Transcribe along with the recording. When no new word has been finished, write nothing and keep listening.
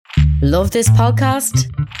Love this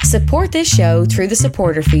podcast? Support this show through the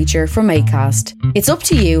supporter feature from Acast. It's up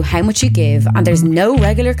to you how much you give and there's no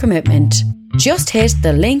regular commitment. Just hit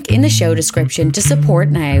the link in the show description to support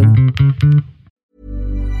now.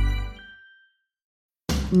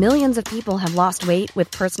 Millions of people have lost weight with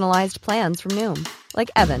personalized plans from Noom. Like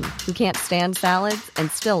Evan, who can't stand salads and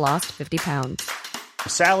still lost 50 pounds.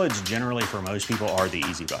 Salads generally for most people are the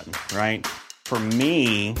easy button, right? For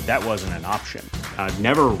me, that wasn't an option. I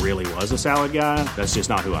never really was a salad guy. That's just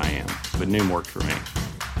not who I am. But Noom worked for me.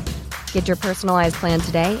 Get your personalized plan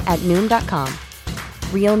today at Noom.com.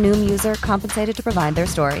 Real Noom user compensated to provide their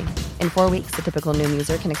story. In 4 weeks, the typical Noom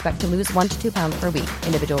user can expect to lose 1 to 2 pounds per week.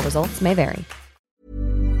 Individual results may vary.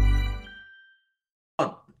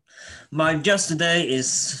 My guest today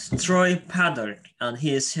is Troy Paddock, and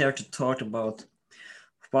he is here to talk about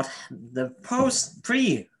what the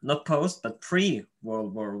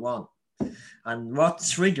pre-World War One, and what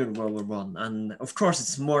triggered World War One. And of course,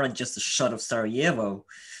 it's more than just a shot of Sarajevo,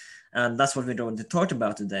 and that's what we're going to talk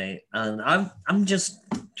about today. And I'm just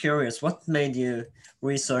curious, what made you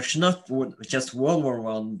research not just World War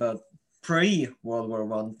One, but pre-World War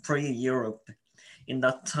One, pre-Europe in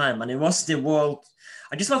that time? And it was the world.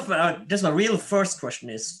 My real first question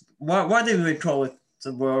is, why did we call it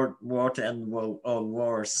the World War to end all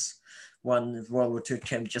wars when World War II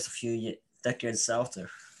came just a few decades after?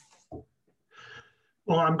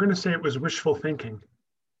 Well, I'm going to say it was wishful thinking.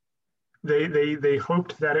 They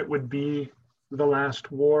hoped that it would be the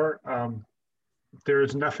last war. There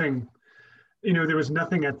was nothing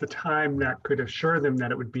at the time that could assure them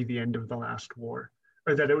that it would be the end of the last war,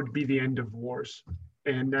 or that it would be the end of wars.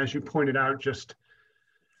 And as you pointed out, just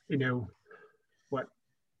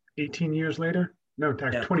 18 years later? No,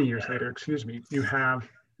 20 years later, excuse me. You have,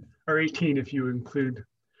 or 18 if you include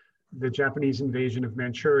the Japanese invasion of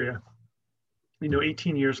Manchuria.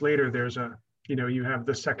 18 years later, there's you have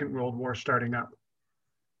the Second World War starting up.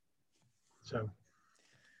 So.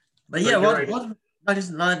 But yeah, what that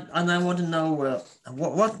is not, and I want to know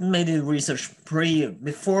what made you research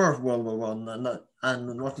before World War One,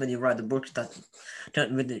 and what made you write the book that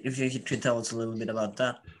if you could tell us a little bit about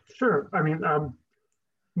that. Sure. I mean,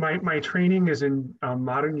 my training is in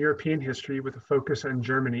modern European history with a focus on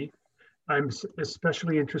Germany. I'm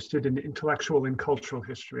especially interested in intellectual and cultural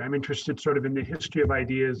history. I'm interested sort of in the history of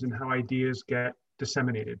ideas and how ideas get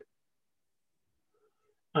disseminated.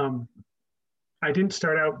 I didn't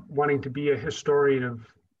start out wanting to be a historian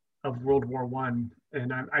of World War One,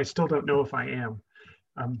 and I still don't know if I am.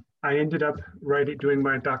 I ended up doing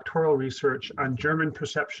my doctoral research on German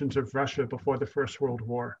perceptions of Russia before the First World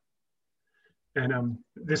War. And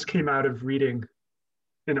this came out of reading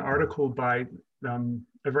an article by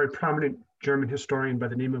a very prominent German historian by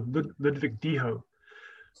the name of Ludwig Dieho,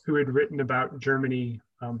 who had written about Germany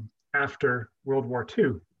after World War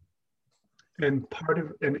II. And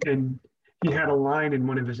he had a line in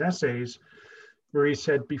one of his essays where he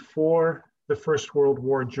said, before the First World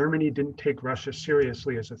War, Germany didn't take Russia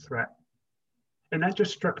seriously as a threat. And that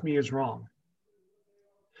just struck me as wrong.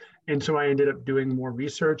 And so I ended up doing more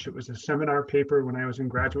research. It was a seminar paper when I was in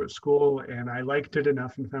graduate school, and I liked it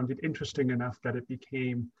enough and found it interesting enough that it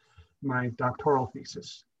became my doctoral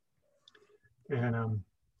thesis. And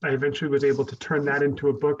I eventually was able to turn that into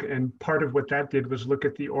a book. And part of what that did was look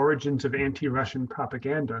at the origins of anti-Russian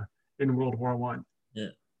propaganda in World War One. Yeah.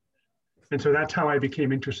 And so that's how I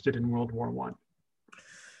became interested in World War One.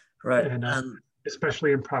 Right. And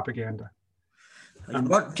especially in propaganda.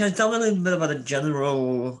 What can you tell me a little bit about the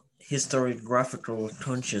general historiographical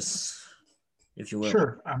conscious, if you will?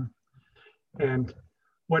 Sure. And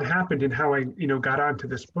what happened and how I, got onto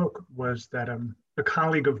this book was that a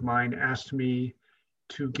colleague of mine asked me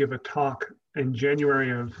to give a talk in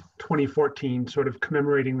January of 2014, sort of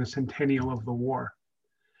commemorating the centennial of the war.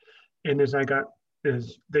 And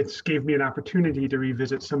this gave me an opportunity to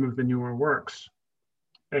revisit some of the newer works.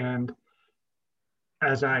 And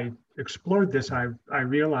as I explored this, I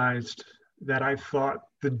realized that I thought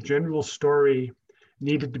the general story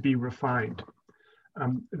needed to be refined.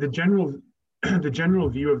 The general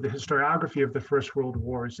view of the historiography of the First World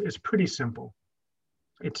War is pretty simple.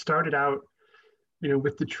 It started out,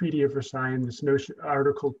 with the Treaty of Versailles and this notion,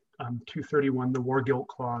 Article 231, the War Guilt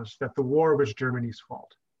Clause, that the war was Germany's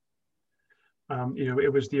fault.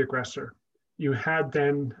 It was the aggressor. You had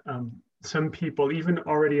then some people, even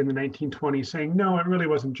already in the 1920s, saying, no, it really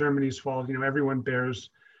wasn't Germany's fault. Everyone bears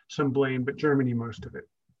some blame, but Germany most of it.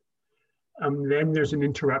 Then there's an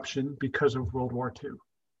interruption because of World War II.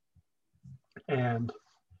 And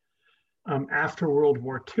after World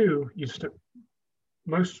War II,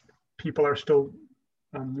 most people are still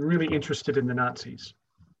really interested in the Nazis.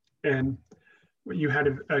 And you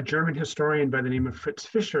had a German historian by the name of Fritz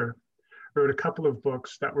Fischer wrote a couple of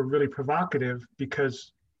books that were really provocative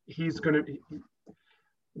because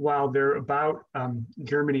while they're about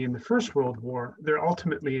Germany in the First World War, they're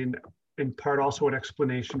ultimately in part also an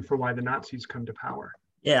explanation for why the Nazis come to power.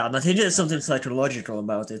 Yeah, and I think there's something psychological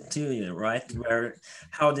about it too, right? Where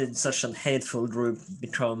how did such a hateful group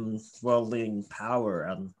become worldly in power?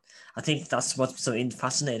 And I think that's what's so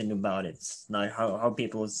fascinating about it. Like how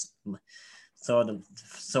people saw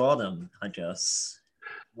them, I guess.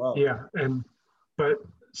 Wow. Yeah, but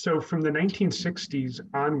so from the 1960s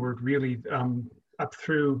onward, really up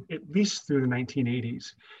through at least through the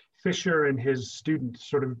 1980s, Fischer and his students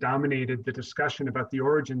sort of dominated the discussion about the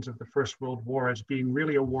origins of the First World War as being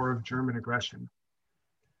really a war of German aggression.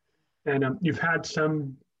 And you've had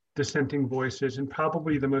some dissenting voices, and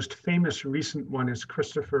probably the most famous recent one is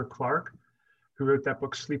Christopher Clark, who wrote that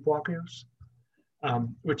book Sleepwalkers,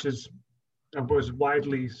 which was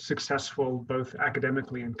widely successful both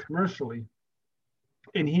academically and commercially.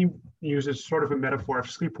 And he uses sort of a metaphor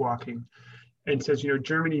of sleepwalking and says,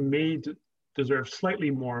 Germany may deserve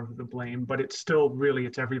slightly more of the blame, but it's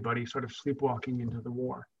everybody sort of sleepwalking into the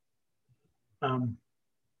war. And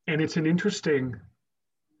it's an interesting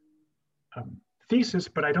thesis,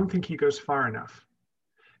 but I don't think he goes far enough.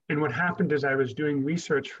 And what happened is I was doing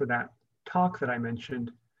research for that talk that I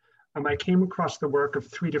mentioned. I came across the work of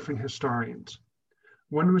three different historians.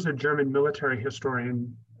 One was a German military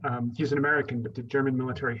historian. He's an American, but did German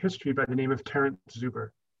military history by the name of Terence Zuber.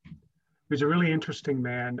 He was a really interesting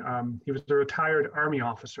man. He was a retired army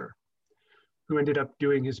officer who ended up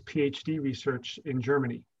doing his PhD research in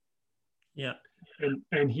Germany. Yeah.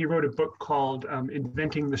 And he wrote a book called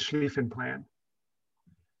Inventing the Schlieffen Plan.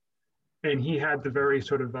 And he had the very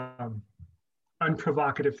sort of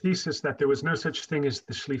unprovocative thesis that there was no such thing as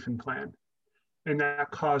the Schlieffen Plan. And that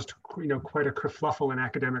caused quite a kerfluffle in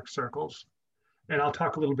academic circles. And I'll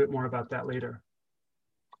talk a little bit more about that later.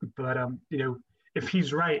 But if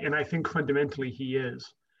he's right, and I think fundamentally he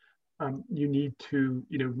is, you need to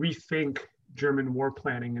rethink German war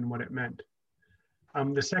planning and what it meant.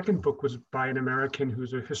 The second book was by an American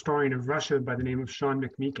who's a historian of Russia by the name of Sean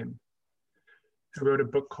McMeekin, who wrote a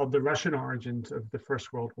book called The Russian Origins of the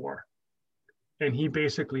First World War. And he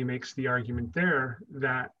basically makes the argument there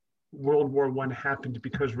that World War I happened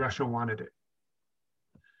because Russia wanted it.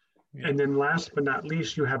 Yeah. And then last but not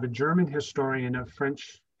least, you have a German historian of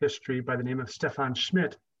French history by the name of Stefan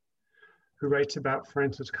Schmidt, who writes about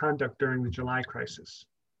France's conduct during the July crisis.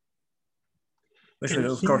 Which we,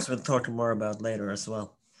 of course, we'll talk more about later as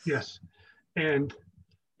well. Yes. And,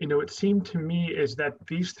 it seemed to me is that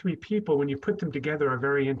these three people, when you put them together, are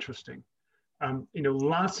very interesting.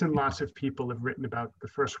 Lots and lots of people have written about the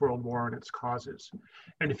First World War and its causes.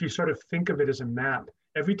 And if you sort of think of it as a map,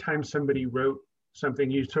 every time somebody wrote something,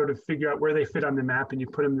 you sort of figure out where they fit on the map and you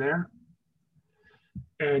put them there.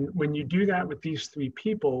 And when you do that with these three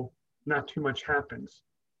people, not too much happens.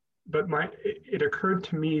 But it occurred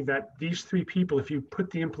to me that these three people, if you put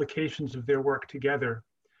the implications of their work together,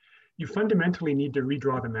 you fundamentally need to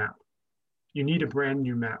redraw the map. You need a brand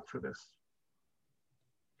new map for this.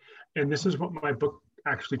 And this is what my book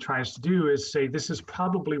actually tries to do, is say, this is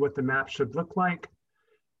probably what the map should look like.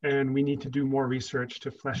 And we need to do more research to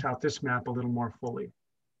flesh out this map a little more fully.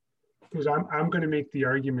 Because I'm going to make the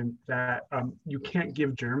argument that you can't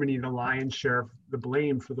give Germany the lion's share of the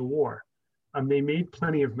blame for the war. They made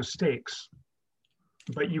plenty of mistakes,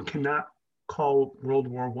 but you cannot call World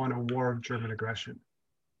War I a war of German aggression.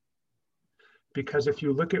 Because if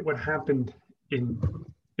you look at what happened in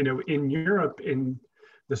Europe in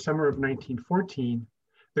the summer of 1914,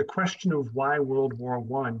 the question of why World War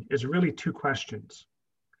I is really two questions.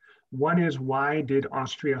 One is, why did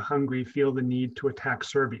Austria-Hungary feel the need to attack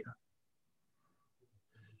Serbia?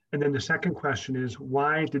 And then the second question is,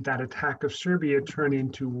 why did that attack of Serbia turn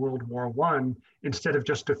into World War I instead of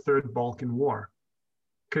just a third Balkan War?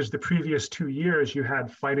 Because the previous 2 years you had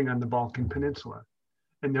fighting on the Balkan Peninsula,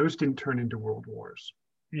 and those didn't turn into world wars.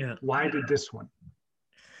 Yeah. Why did this one?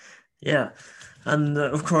 Yeah, and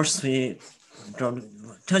of course can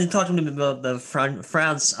you talk a little bit about the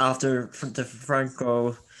France after the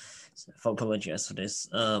Franco? Apologies for this.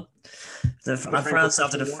 France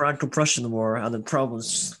after the Franco-Prussian War and the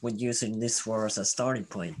problems with using this war as a starting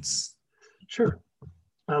points. Sure.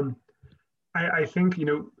 I think,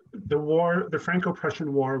 the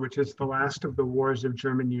Franco-Prussian War, which is the last of the wars of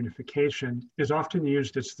German unification, is often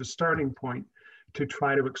used as the starting point to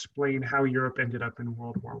try to explain how Europe ended up in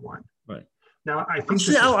World War I. Right. Now, I think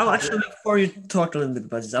actually, before you talk a little bit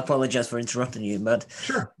about this, I apologize for interrupting you, but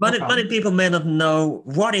sure, many people may not know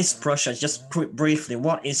what is Prussia. Just briefly,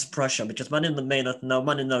 what is Prussia? Because many may not know,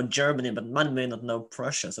 many know Germany, but many may not know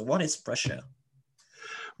Prussia. So what is Prussia?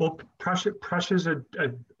 Well, Prussia is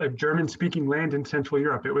a German-speaking land in Central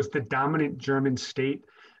Europe. It was the dominant German state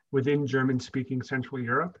within German-speaking Central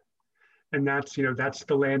Europe. And that's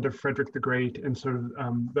the land of Frederick the Great and sort of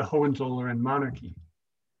the Hohenzollern monarchy.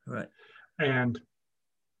 Right. And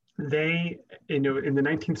they, in the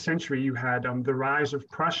 19th century, you had the rise of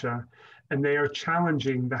Prussia, and they are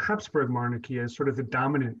challenging the Habsburg monarchy as sort of the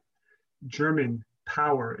dominant German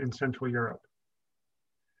power in Central Europe.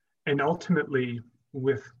 And ultimately,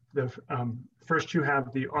 with the first, you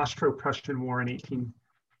have the Austro-Prussian War in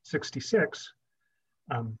 1866,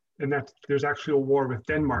 and that there's actually a war with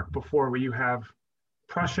Denmark before, where you have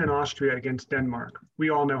Prussia and Austria against Denmark. We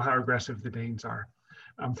all know how aggressive the Danes are.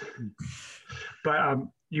 But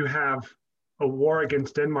you have a war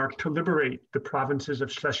against Denmark to liberate the provinces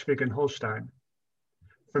of Schleswig and Holstein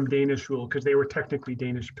from Danish rule, because they were technically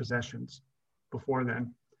Danish possessions before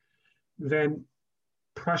then. Then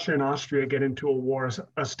Prussia and Austria get into a war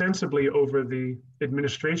ostensibly over the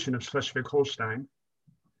administration of Schleswig-Holstein.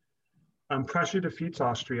 Prussia defeats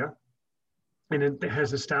Austria, and it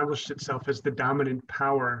has established itself as the dominant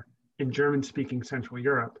power in German-speaking Central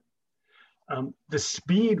Europe. The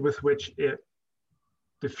speed with which it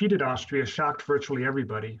defeated Austria shocked virtually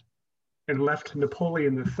everybody and left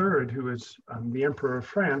Napoleon III, who was the Emperor of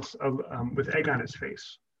France, with egg on his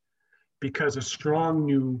face, because a strong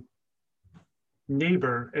new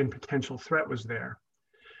neighbor and potential threat was there.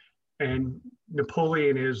 And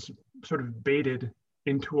Napoleon is sort of baited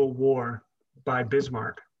into a war by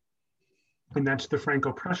Bismarck. And that's the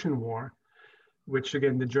Franco-Prussian War, which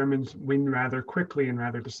again, the Germans win rather quickly and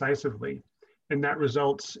rather decisively. And that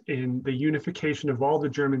results in the unification of all the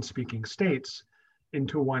German-speaking states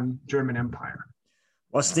into one German empire.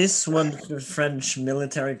 Was this when the French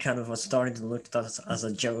military kind of was starting to look at as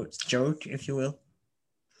a joke, if you will?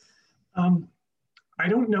 I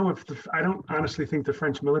don't know I don't honestly think the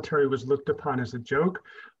French military was looked upon as a joke,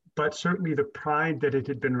 but certainly the pride that it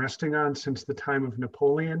had been resting on since the time of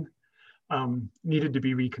Napoleon needed to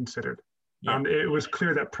be reconsidered. Yeah. It was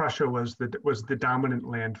clear that Prussia was the dominant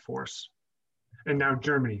land force, and now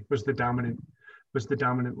Germany was the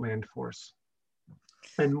dominant land force.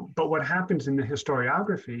 But what happens in the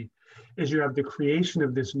historiography is you have the creation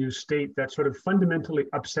of this new state that sort of fundamentally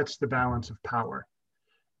upsets the balance of power.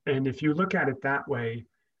 And if you look at it that way,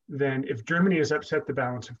 then if Germany has upset the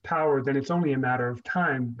balance of power, then it's only a matter of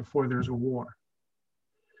time before there's a war.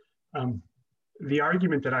 The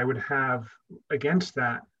argument that I would have against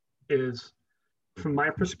that is, from my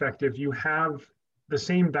perspective, you have the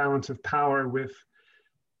same balance of power with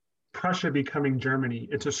Prussia becoming Germany.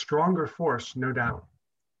 It's a stronger force, no doubt,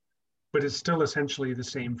 but it's still essentially the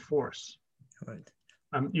same force. Right.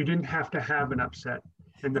 You didn't have to have an upset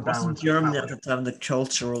in the balance. Wasn't Germany at the time the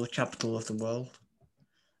cultural capital of the world?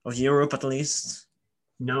 Of Europe, at least?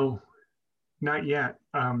 No, not yet.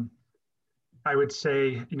 I would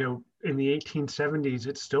say, in the 1870s,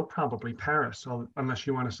 it's still probably Paris, unless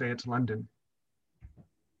you want to say it's London.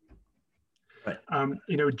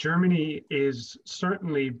 Right. Germany is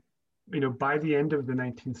certainly, by the end of the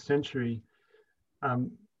 19th century,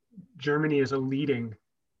 Germany is a leading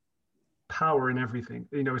power in everything,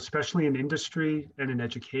 especially in industry and in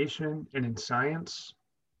education and in science.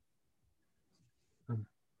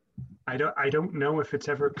 I don't know if it's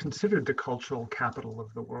ever considered the cultural capital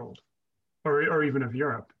of the world, or even of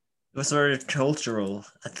Europe. It was very cultural,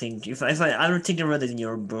 I think. I don't think I read it in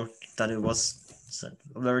your book that it was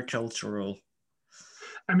very cultural.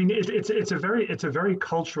 I mean, it's a very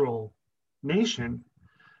cultural nation,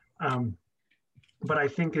 but I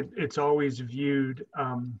think it's always viewed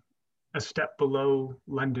a step below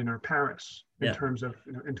London or Paris in terms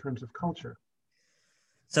of culture.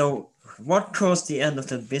 So, what caused the end of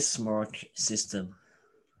the Bismarck system?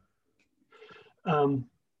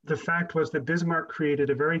 The fact was that Bismarck created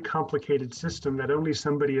a very complicated system that only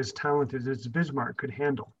somebody as talented as Bismarck could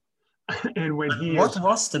handle. And when what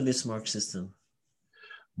was the Bismarck system?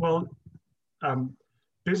 Well,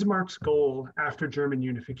 Bismarck's goal after German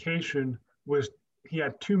unification was, he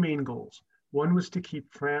had two main goals. One was to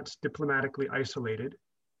keep France diplomatically isolated,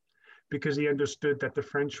 because he understood that the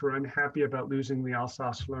French were unhappy about losing the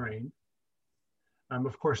Alsace-Lorraine.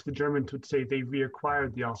 Of course, the Germans would say they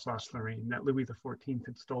reacquired the Alsace-Lorraine, that Louis XIV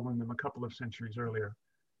had stolen them a couple of centuries earlier,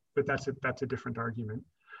 but that's a different argument.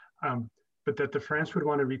 But that the French would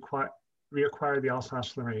want to reacquire the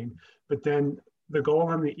Alsace-Lorraine, but then the goal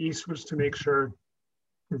on the east was to make sure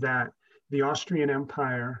that the Austrian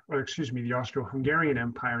Empire, or excuse me, the Austro-Hungarian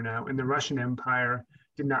Empire now, and the Russian Empire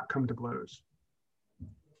did not come to blows.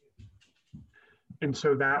 And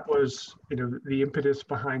so that was, the impetus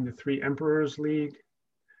behind the Three Emperors League.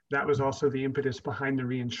 That was also the impetus behind the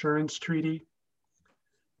Reinsurance Treaty.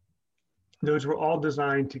 Those were all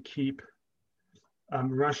designed to keep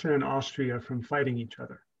Russia and Austria from fighting each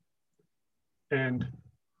other. And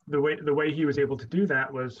the way he was able to do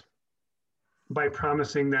that was by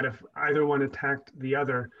promising that if either one attacked the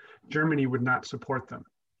other, Germany would not support them.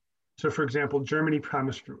 So for example, Germany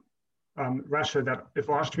promised Russia that if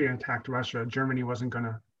Austria attacked Russia, Germany wasn't going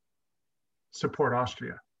to support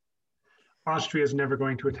Austria. Austria is never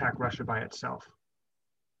going to attack Russia by itself.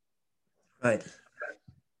 Right.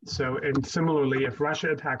 So, and similarly, if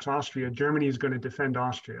Russia attacks Austria, Germany is going to defend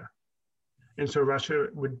Austria. And so Russia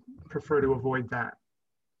would prefer to avoid that.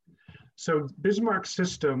 So Bismarck's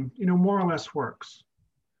system, more or less works.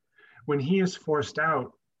 When he is forced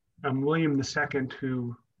out, William II,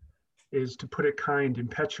 who is, to put it kind,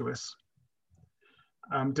 impetuous,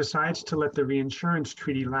 decides to let the Reinsurance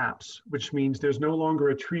Treaty lapse, which means there's no longer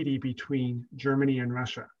a treaty between Germany and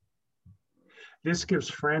Russia. This gives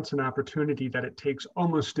France an opportunity that it takes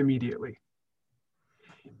almost immediately.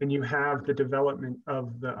 And you have the development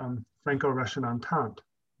of the Franco-Russian Entente.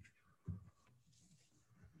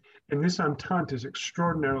 And this Entente is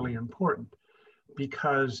extraordinarily important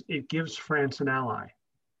because it gives France an ally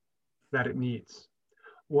that it needs.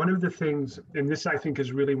 One of the things, and this I think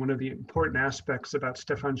is really one of the important aspects about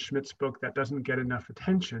Stefan Schmidt's book that doesn't get enough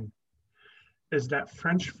attention, is that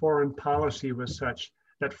French foreign policy was such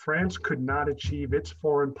that France could not achieve its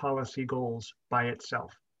foreign policy goals by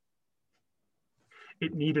itself.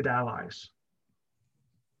 It needed allies.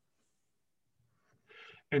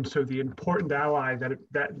 And so the important ally that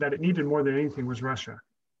it needed more than anything was Russia.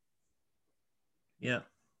 Yeah.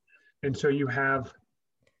 And so you have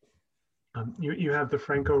the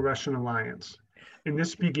Franco-Russian alliance. And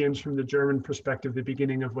this begins from the German perspective, the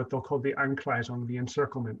beginning of what they'll call the Einkreisung, the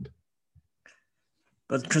encirclement.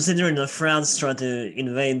 But considering that France tried to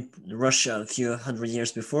invade Russia a few hundred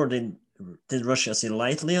years before, did Russia see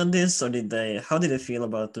lightly on this, or how did they feel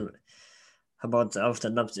about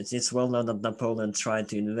after it's well known that Napoleon tried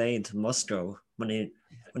to invade Moscow when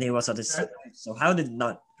he was at his so how did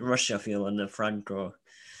not Russia feel on the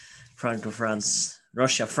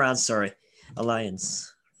Russia-France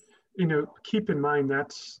alliance? Keep in mind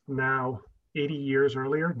that's now 80 years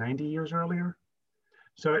earlier, 90 years earlier.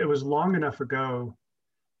 So it was long enough ago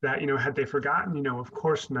that, had they forgotten, of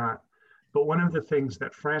course not. But one of the things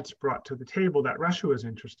that France brought to the table that Russia was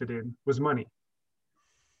interested in was money,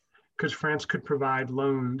 because France could provide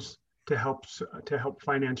loans to help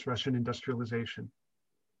finance Russian industrialization.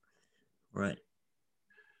 Right.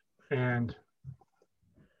 And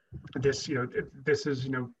this, this is,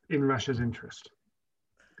 in Russia's interest.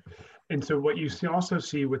 And so what you also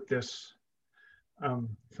see with this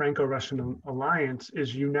Franco-Russian alliance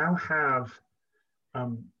is you now have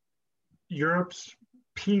Europe's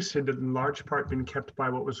peace had in large part been kept by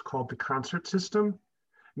what was called the concert system.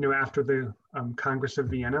 After the Congress of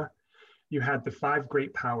Vienna, you had the five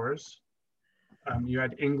great powers. You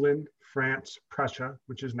had England, France, Prussia,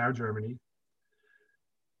 which is now Germany,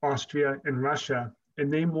 Austria, and Russia.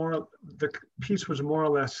 And the peace was more or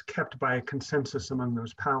less kept by a consensus among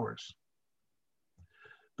those powers.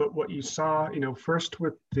 But what you saw, first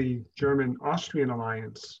with the German-Austrian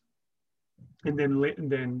alliance, and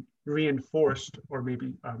then reinforced, or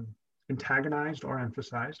maybe antagonized or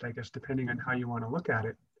emphasized, I guess, depending on how you want to look at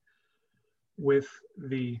it, with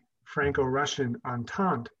the Franco-Russian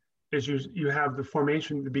Entente, is you have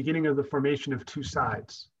the beginning of the formation of two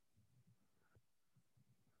sides.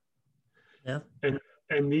 Yeah. And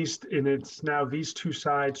it's now these two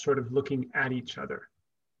sides sort of looking at each other.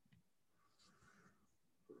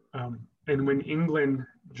 And when England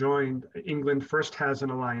first has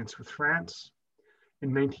an alliance with France. In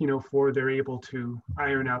 1904, they're able to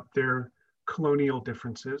iron out their colonial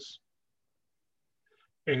differences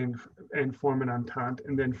and form an entente.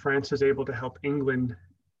 And then France is able to help England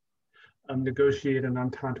negotiate an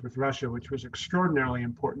entente with Russia, which was extraordinarily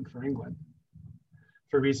important for England,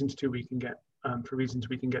 for reasons we can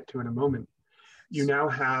get to in a moment. You now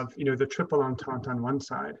have, the triple entente on one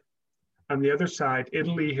side. On the other side,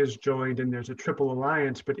 Italy has joined, and there's a triple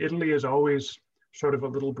alliance, but Italy is always sort of a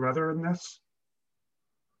little brother in this.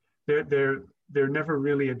 They're never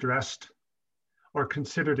really addressed or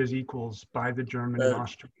considered as equals by the German and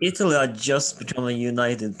Austrian. Italy are just become a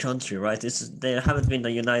united country, right? They haven't been a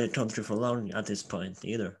united country for long at this point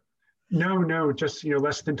either. No, just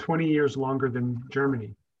less than 20 years longer than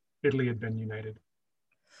Germany. Italy had been united.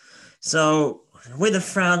 So, with the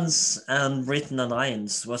France and Britain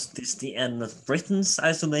alliance, was this the end of Britain's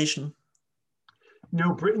isolation?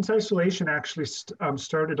 No, Britain's isolation actually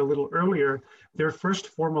started a little earlier. Their first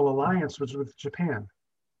formal alliance was with Japan.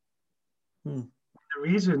 The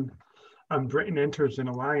reason Britain enters an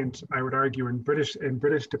alliance, I would argue, and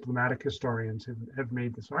British diplomatic historians have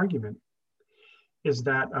made this argument, is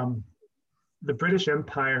that the British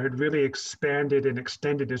Empire had really expanded and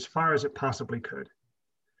extended as far as it possibly could.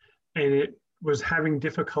 And it was having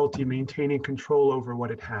difficulty maintaining control over what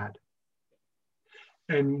it had.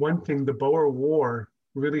 And one thing, the Boer War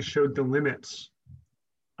really showed the limits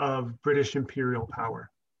of British imperial power.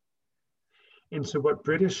 And so what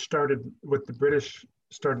the British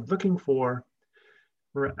started looking for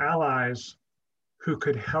were allies who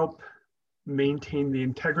could help maintain the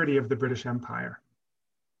integrity of the British Empire.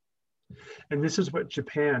 And this is what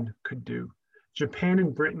Japan could do. Japan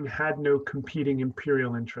and Britain had no competing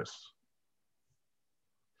imperial interests.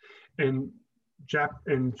 And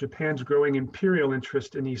Japan's growing imperial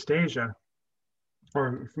interest in East Asia,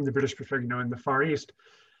 or from the British perspective, in the Far East,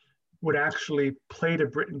 would actually play to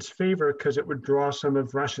Britain's favor because it would draw some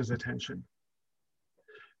of Russia's attention.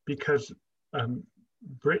 Because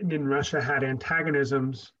Britain and Russia had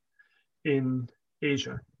antagonisms in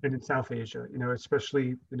Asia and in South Asia,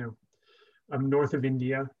 especially, north of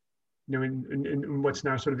India, in what's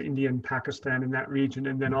now sort of India and Pakistan, in that region,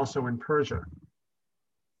 and then also in Persia.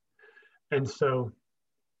 And so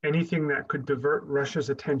anything that could divert Russia's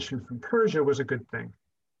attention from Persia was a good thing.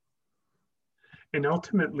 And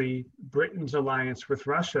ultimately, Britain's alliance with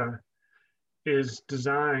Russia is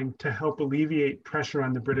designed to help alleviate pressure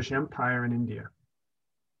on the British Empire in India.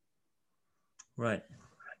 Right.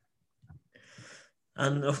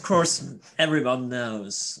 And of course, everyone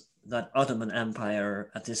knows that Ottoman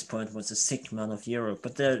Empire at this point was the sick man of Europe.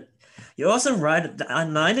 But you also write,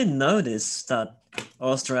 and I didn't know this, that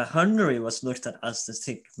Austria-Hungary was looked at as the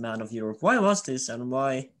sick man of Europe. Why was this, and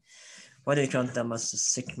why do you count them as the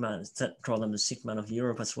sick man, call them the sick man of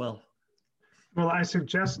Europe as well? Well, I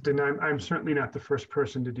suggest, and I'm certainly not the first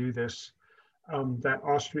person to do this, that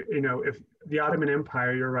Austria, if the Ottoman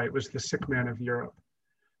Empire, you're right, was the sick man of Europe.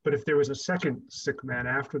 But if there was a second sick man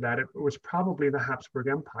after that, it was probably the Habsburg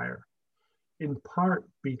Empire, in part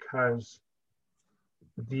because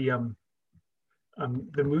the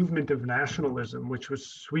movement of nationalism, which was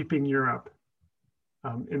sweeping Europe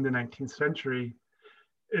in the 19th century,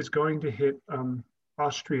 is going to hit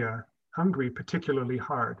Austria-Hungary particularly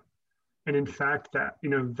hard. And in fact, that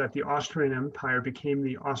the Austrian Empire became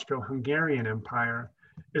the Austro-Hungarian Empire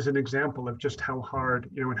is an example of just how hard,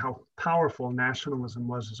 and how powerful nationalism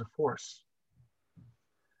was as a force.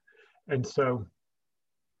 And so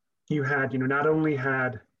you had, not only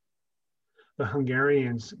had the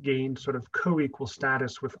Hungarians gained sort of co-equal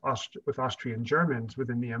status with Austrian Germans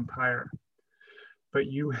within the empire, but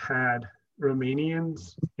you had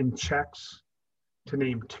Romanians and Czechs, to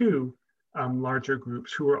name two, larger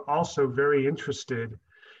groups who were also very interested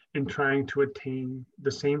in trying to attain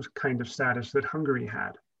the same kind of status that Hungary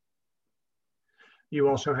had. You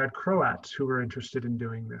also had Croats who were interested in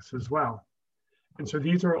doing this as well. And so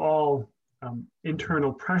these are all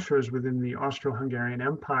internal pressures within the Austro-Hungarian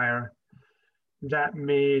Empire that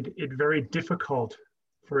made it very difficult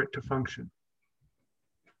for it to function.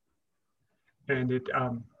 And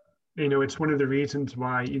it's one of the reasons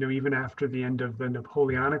why, even after the end of the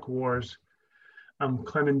Napoleonic Wars,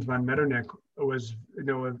 Clemens von Metternich was,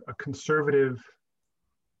 a conservative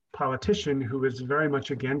politician who was very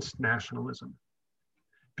much against nationalism,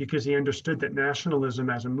 because he understood that nationalism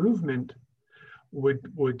as a movement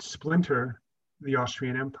would splinter the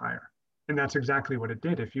Austrian Empire. And that's exactly what it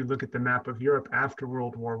did. If you look at the map of Europe after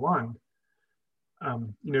World War I,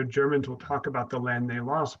 Germans will talk about the land they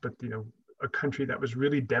lost, but, a country that was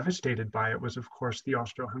really devastated by it was, of course, the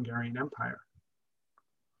Austro-Hungarian Empire.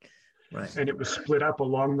 Right. And it was split up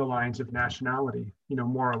along the lines of nationality,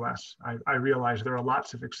 more or less. I realize there are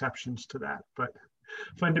lots of exceptions to that, but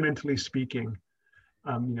fundamentally speaking,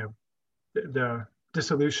 the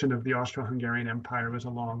dissolution of the Austro-Hungarian Empire was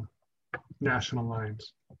along national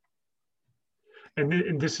lines.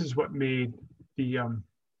 And this is what made the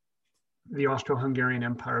Austro-Hungarian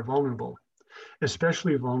Empire vulnerable,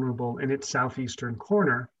 especially vulnerable in its southeastern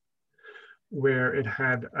corner, where it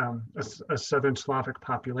had a Southern Slavic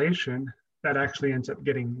population that actually ends up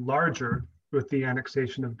getting larger with the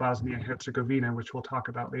annexation of Bosnia-Herzegovina, which we'll talk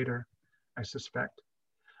about later, I suspect.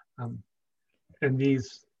 And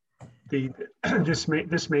this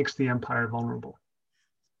makes the empire vulnerable.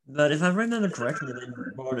 But if I remember correctly, they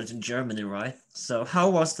bordered in Germany, right? So how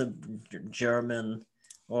was the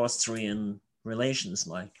German-Austrian relations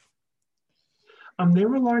like? They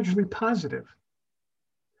were largely positive.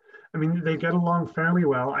 I mean, they get along fairly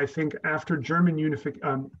well. I think after German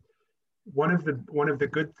unification, one of the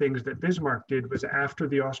good things that Bismarck did was after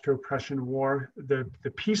the Austro-Prussian War, the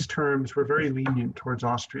peace terms were very lenient towards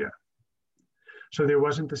Austria. So there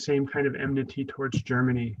wasn't the same kind of enmity towards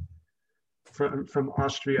Germany from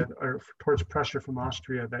Austria, or towards Prussia from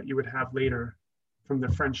Austria, that you would have later from the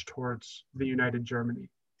French towards the United Germany.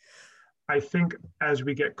 I think as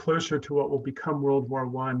we get closer to what will become World War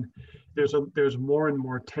I, there's more and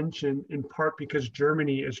more tension, in part because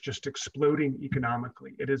Germany is just exploding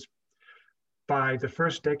economically. It is, by the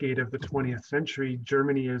first decade of the 20th century,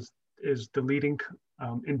 Germany is the leading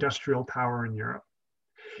industrial power in Europe.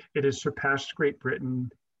 It has surpassed Great Britain,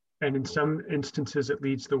 and in some instances it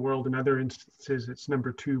leads the world. In other instances, it's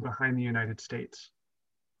number 2 behind the United States.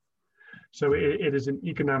 So it is an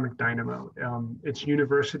economic dynamo. Its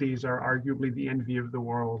universities are arguably the envy of the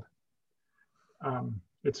world.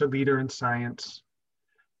 It's a leader in science.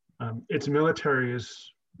 Its military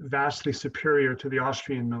is vastly superior to the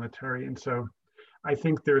Austrian military. And so I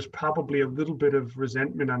think there's probably a little bit of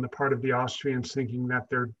resentment on the part of the Austrians, thinking that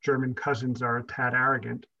their German cousins are a tad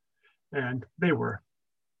arrogant, and they were.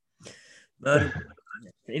 But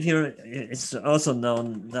it's also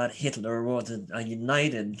known that Hitler wanted a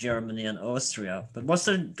united Germany and Austria. But was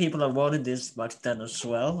there people that wanted this back then as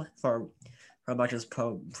well, for back as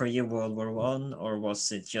pre World War I, or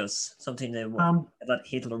was it just something that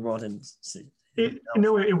Hitler wanted?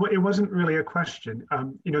 It wasn't really a question.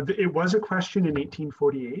 It was a question in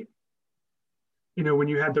 1848. When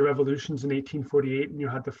you had the revolutions in 1848 and you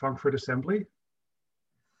had the Frankfurt Assembly,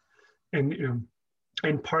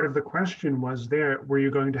 and part of the question was were you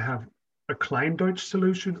going to have a Kleindeutsch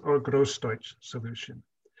solution or a Großdeutsch solution?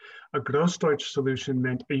 A Großdeutsch solution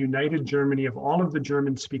meant a united Germany of all of the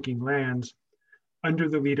German-speaking lands under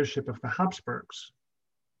the leadership of the Habsburgs.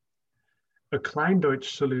 A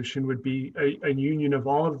Kleindeutsch solution would be a union of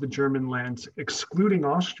all of the German lands, excluding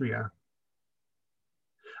Austria,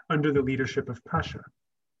 under the leadership of Prussia.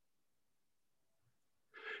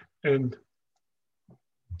 And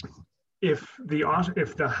if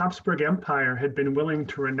the Habsburg Empire had been willing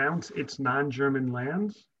to renounce its non-German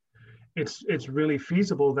lands, it's really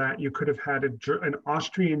feasible that you could have had an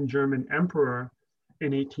Austrian-German emperor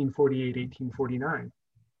in 1848, 1849.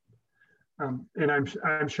 And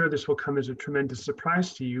I'm sure this will come as a tremendous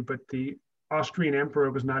surprise to you, but the Austrian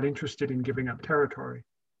emperor was not interested in giving up territory.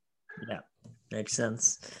 Yeah, makes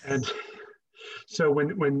sense. And so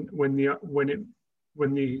when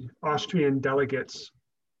the Austrian delegates,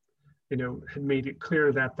 had made it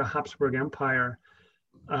clear that the Habsburg Empire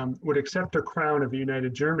would accept a crown of the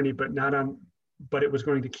United Germany, but it was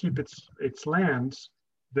going to keep its lands,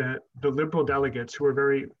 the liberal delegates, who were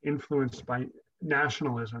very influenced by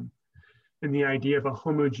nationalism and the idea of a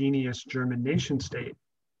homogeneous German nation state,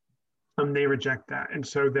 they reject that. And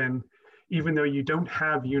so then, even though you don't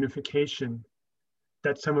have unification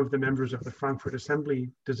that some of the members of the Frankfurt Assembly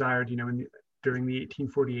desired, during the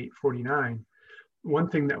 1848-49, one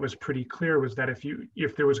thing that was pretty clear was that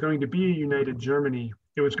if there was going to be a united Germany,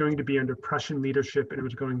 it was going to be under Prussian leadership, and it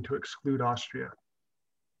was going to exclude Austria.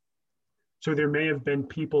 So there may have been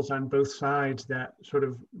peoples on both sides that sort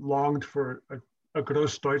of longed for a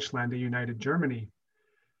Großdeutschland, a united Germany,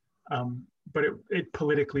 but it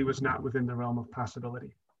politically was not within the realm of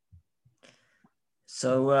possibility.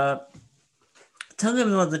 So tell me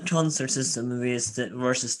about the concert system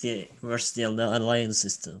versus the alliance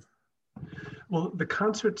system. Well, the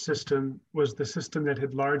concert system was the system that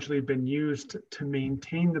had largely been used to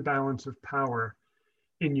maintain the balance of power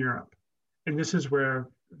in Europe. And this is where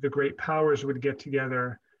the great powers would get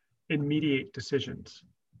together and mediate decisions.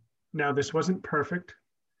 Now, this wasn't perfect.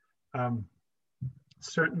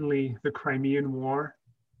 Certainly, the Crimean War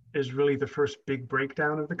is really the first big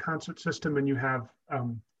breakdown of the concert system, and you have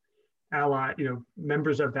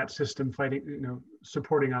members of that system fighting,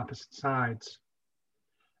 supporting opposite sides.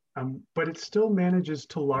 But it still manages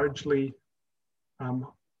to largely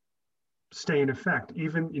stay in effect.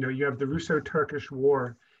 Even, you have the Russo-Turkish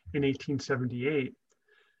War in 1878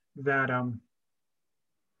 that,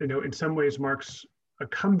 in some ways marks a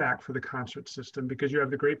comeback for the concert system, because you have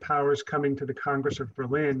the great powers coming to the Congress of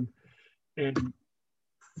Berlin and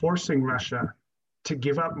forcing Russia to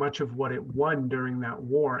give up much of what it won during that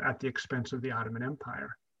war at the expense of the Ottoman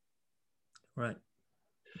Empire. Right.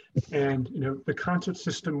 And the concert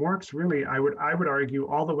system works really, I would argue,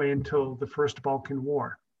 all the way until the First Balkan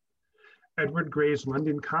War. Edward Gray's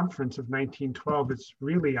London Conference of 1912 is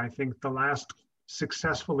really, I think, the last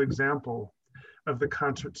successful example of the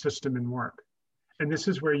concert system in work. And this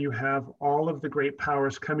is where you have all of the great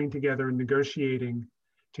powers coming together and negotiating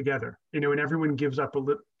together, and everyone gives up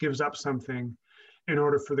something in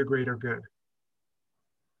order for the greater good,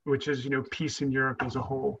 which is, peace in Europe as a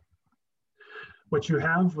whole. What you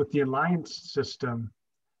have with the alliance system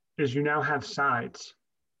is you now have sides.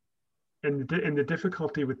 And the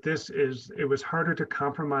difficulty with this is it was harder to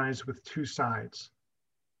compromise with two sides.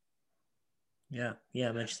 Yeah,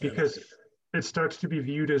 makes sense. Because it starts to be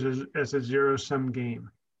viewed as a zero-sum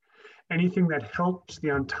game. Anything that helps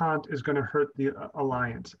the Entente is going to hurt the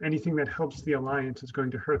alliance. Anything that helps the alliance is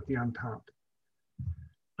going to hurt the Entente.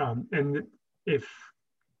 And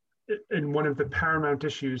one of the paramount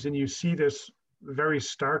issues, and you see this very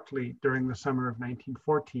starkly during the summer of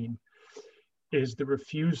 1914, is the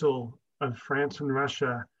refusal of France and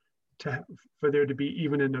Russia for there to be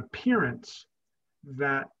even an appearance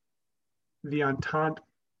that the Entente,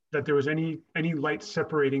 that there was any light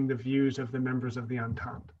separating the views of the members of the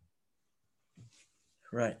Entente.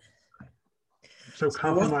 Right. So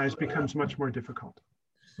compromise becomes much more difficult.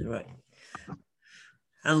 Right.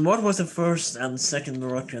 And what was the first and second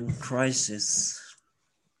Moroccan crisis?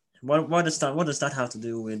 What does that have to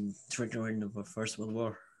do with triggering of the First World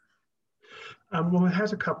War? Well, it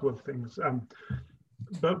has a couple of things.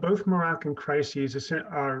 But both Moroccan crises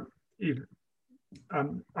are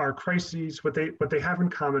crises. What they have in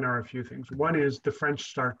common are a few things. One is the French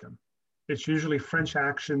start them. It's usually French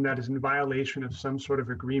action that is in violation of some sort of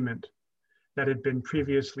agreement that had been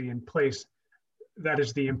previously in place. That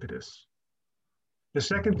is the impetus. The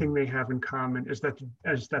second thing they have in common is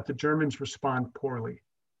that the Germans respond poorly.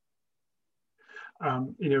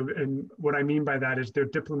 And what I mean by that is their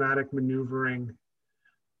diplomatic maneuvering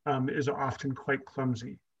is often quite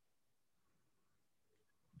clumsy.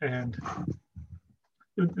 And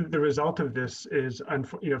the result of this is,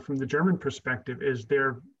 from the German perspective, is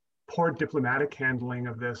their poor diplomatic handling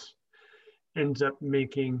of this ends up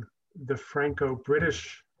making the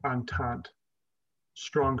Franco-British Entente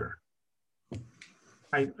stronger.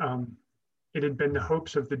 It had been the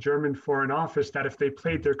hopes of the German Foreign Office that if they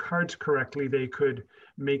played their cards correctly, they could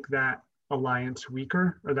make that alliance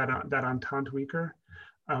weaker, or that Entente weaker,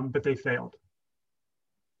 but they failed.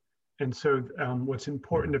 And so what's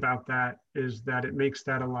important about that is that it makes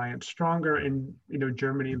that alliance stronger, and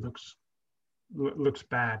Germany looks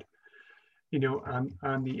bad,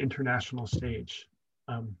 on the international stage,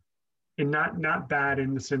 and not bad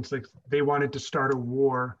in the sense like they wanted to start a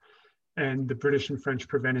war and the British and French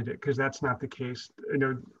prevented it, because that's not the case.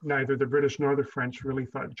 Neither the British nor the French really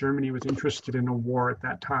thought Germany was interested in a war at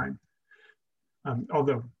that time.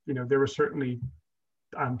 Although, there were certainly,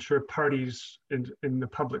 I'm sure, parties in the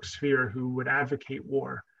public sphere who would advocate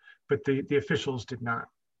war, but the officials did not.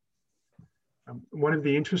 One of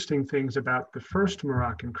the interesting things about the first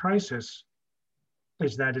Moroccan crisis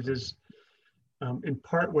is that it is in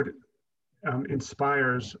part what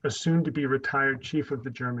inspires a soon-to-be retired chief of the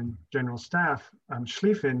German General Staff,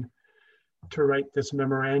 Schlieffen, to write this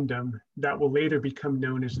memorandum that will later become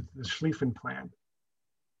known as the Schlieffen Plan.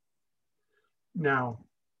 Now,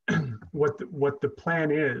 what the plan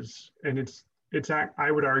is, and it's I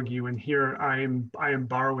would argue, and here I am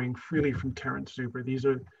borrowing freely from Terence Zuber.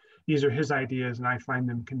 These are his ideas, and I find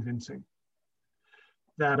them convincing.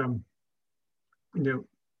 That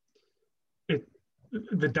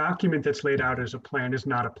the document that's laid out as a plan is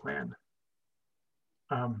not a plan.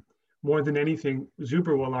 More than anything,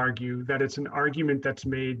 Zuber will argue that it's an argument that's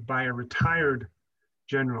made by a retired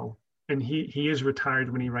general, and he is retired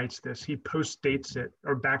when he writes this. He post-dates it,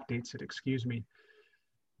 or backdates it, excuse me,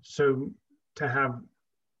 so to have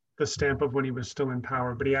the stamp of when he was still in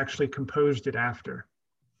power, but he actually composed it after.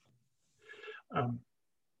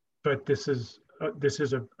 But this is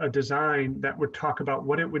a design that would talk about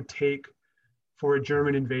what it would take for a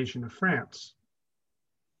German invasion of France.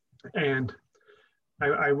 And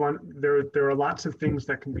there are lots of things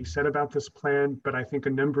that can be said about this plan, but I think a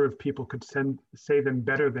number of people could say them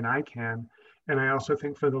better than I can. And I also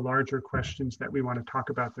think for the larger questions that we want to talk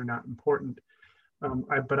about, they're not important.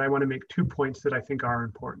 But I want to make 2 points that I think are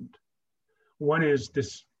important. One is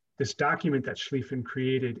this document that Schlieffen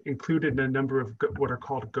created included a number of what are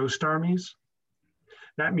called ghost armies.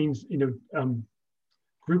 That means,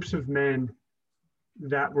 groups of men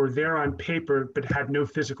that were there on paper but had no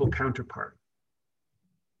physical counterpart.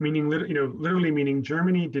 Meaning, literally meaning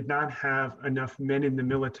Germany did not have enough men in the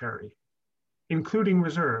military, including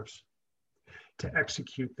reserves, to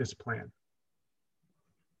execute this plan.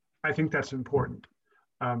 I think that's important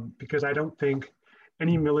because I don't think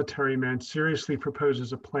any military man seriously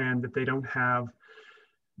proposes a plan that they don't have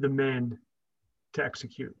the men to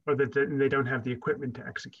execute, or that they don't have the equipment to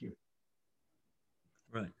execute.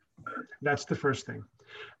 Right. That's the first thing.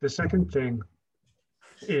 The second thing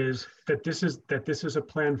is that this is a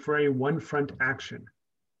plan for a one-front action.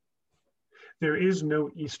 There is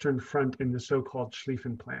no Eastern Front in the so-called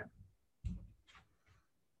Schlieffen Plan.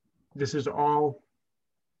 This is all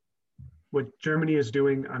what Germany is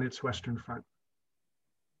doing on its Western Front.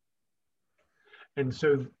 And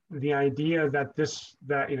so the idea that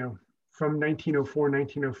from 1904,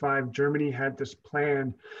 1905, Germany had this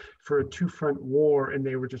plan for a two-front war and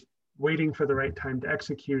they were just waiting for the right time to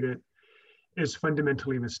execute it is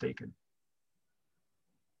fundamentally mistaken.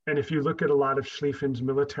 And if you look at a lot of Schlieffen's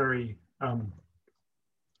military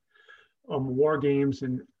war games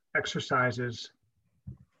and exercises,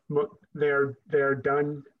 they're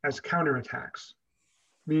done as counterattacks,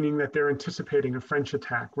 meaning that they're anticipating a French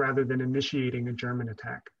attack rather than initiating a German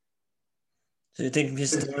attack. So you think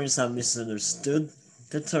historians have misunderstood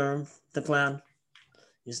the plan?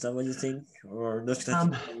 Is that what you think, or looked at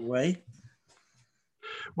it the wrong way?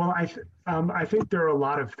 Well, I think there are a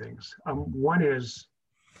lot of things. One is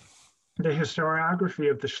the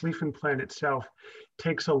historiography of the Schlieffen Plan itself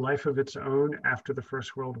takes a life of its own after the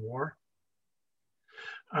First World War.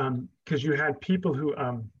 Because you had people who,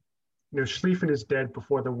 Schlieffen is dead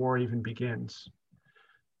before the war even begins.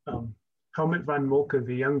 Helmut von Moltke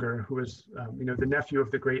the Younger, who was, the nephew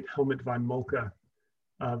of the great Helmut von Moltke,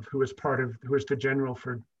 who was the general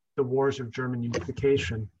for the wars of German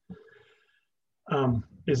unification,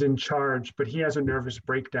 is in charge, but he has a nervous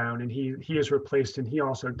breakdown and he is replaced and he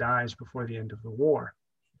also dies before the end of the war.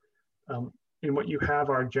 And what you have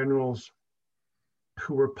are generals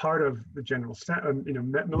who were part of the general staff,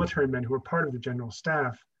 military men who were part of the general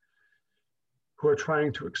staff, who are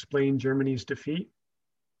trying to explain Germany's defeat.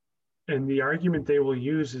 And the argument they will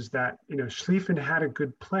use is that, Schlieffen had a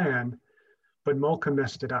good plan, but Moltke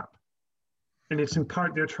messed it up. And it's in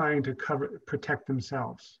part they're trying to protect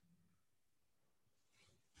themselves.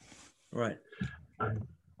 Right.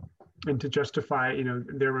 And to justify,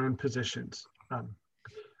 their own positions.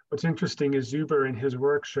 What's interesting is Zuber in his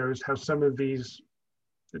work shows how some of the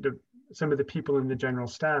people in the general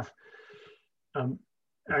staff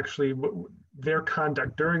actually their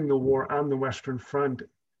conduct during the war on the Western Front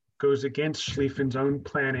goes against Schlieffen's own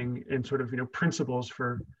planning and sort of principles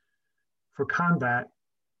for combat.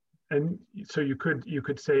 And so you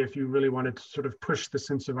could say, if you really wanted to sort of push the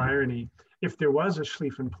sense of irony, if there was a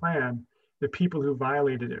Schlieffen Plan, the people who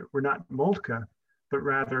violated it were not Moltke, but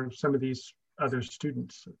rather some of these other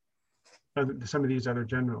students, some of these other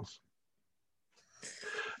generals.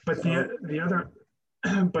 But these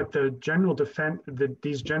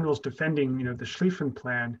generals defending, the Schlieffen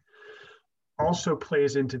Plan also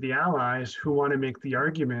plays into the Allies who want to make the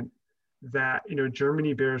argument that,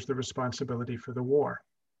 Germany bears the responsibility for the war.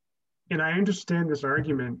 And I understand this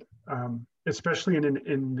argument, especially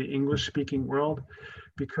in the English-speaking world,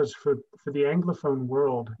 because for the Anglophone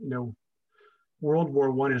world, World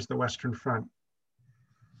War I is the Western Front,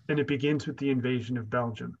 and it begins with the invasion of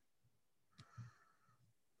Belgium.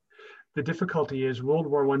 The difficulty is World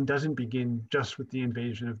War I doesn't begin just with the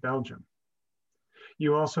invasion of Belgium.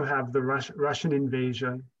 You also have the Russian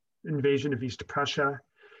invasion of East Prussia,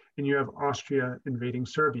 and you have Austria invading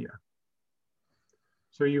Serbia.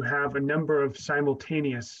 So you have a number of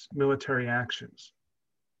simultaneous military actions.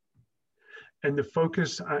 And the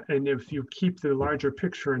focus, and if you keep the larger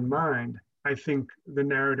picture in mind, I think the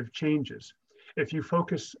narrative changes. If you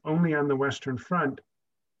focus only on the Western Front,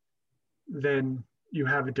 then you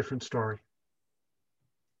have a different story.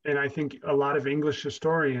 And I think a lot of English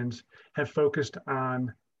historians have focused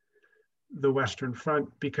on the Western Front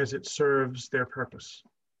because it serves their purpose.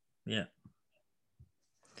 Yeah.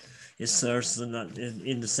 It serves in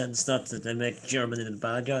the sense that they make Germany the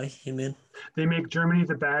bad guy, you mean? They make Germany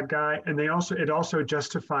the bad guy, and it also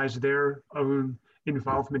justifies their own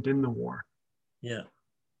involvement in the war. Yeah.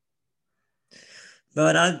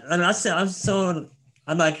 But I like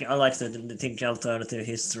to think alternative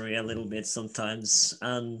history a little bit sometimes,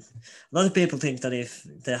 and a lot of people think that if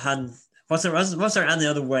they had, was there any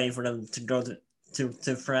other way for them to go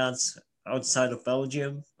to France outside of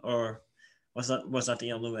Belgium, or was that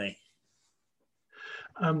the only way?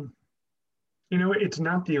 It's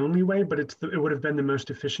not the only way, but it would have been the most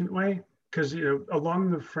efficient way, because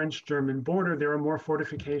along the French-German border there are more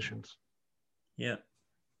fortifications. Yeah.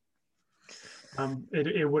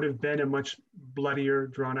 It would have been a much bloodier,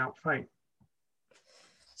 drawn-out fight.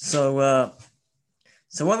 So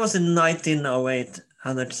what was the 1908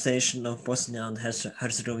 annexation of Bosnia and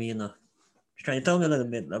Herzegovina? Can you tell me a little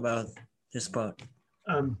bit about this part?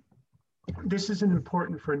 This is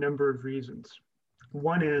important for a number of reasons.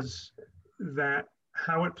 One is that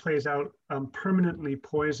how it plays out permanently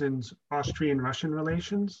poisons Austrian-Russian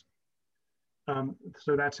relations.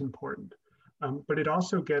 So that's important. But it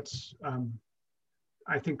also gets,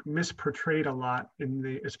 I think, misportrayed a lot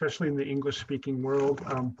especially in the English-speaking world.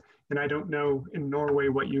 And I don't know in Norway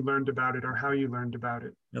what you learned about it or how you learned about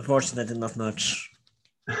it. Unfortunately, not much.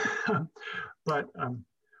 But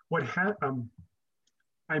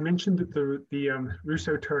I mentioned that the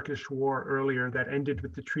Russo-Turkish War earlier that ended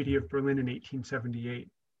with the Treaty of Berlin in 1878.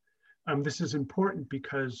 This is important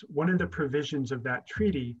because one of the provisions of that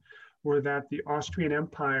treaty were that the Austrian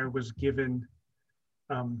Empire was given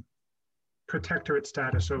protectorate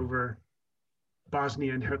status over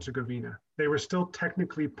Bosnia and Herzegovina. They were still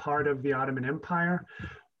technically part of the Ottoman Empire,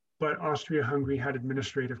 but Austria-Hungary had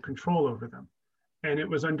administrative control over them. And it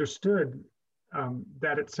was understood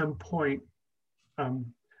that at some point,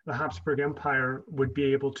 the Habsburg Empire would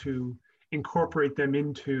be able to incorporate them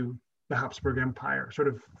into the Habsburg Empire, sort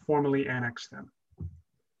of formally annex them.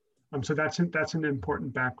 So that's an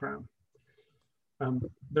important background.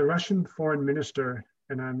 The Russian foreign minister,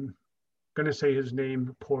 and I'm going to say his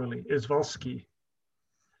name poorly, Izvolsky,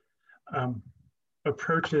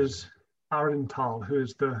 approaches Aehrenthal, who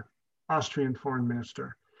is the Austrian foreign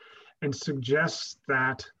minister, and suggests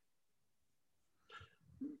that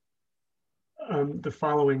the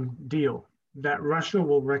following deal, that Russia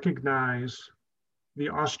will recognize the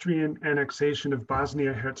Austrian annexation of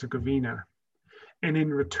Bosnia-Herzegovina, and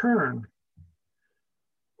in return,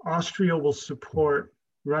 Austria will support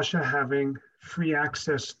Russia having free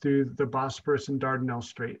access through the Bosporus and Dardanelles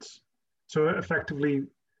Straits. So effectively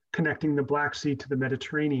connecting the Black Sea to the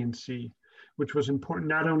Mediterranean Sea, which was important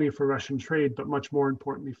not only for Russian trade, but much more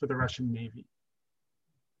importantly for the Russian Navy.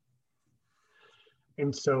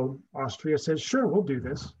 And so Austria says, sure, we'll do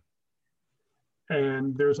this.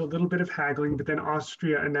 And there's a little bit of haggling, but then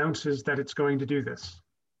Austria announces that it's going to do this,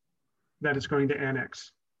 that it's going to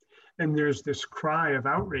annex. And there's this cry of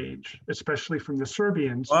outrage, especially from the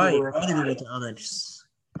Serbians. Why? Why did they want to annex?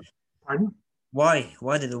 Pardon? Why?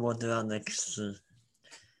 Why did they want to annex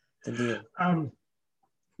the deal?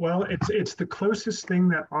 Well, it's the closest thing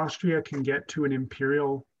that Austria can get to an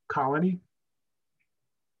imperial colony.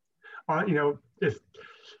 If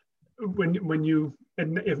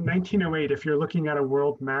 1908, if you're looking at a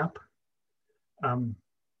world map,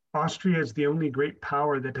 Austria is the only great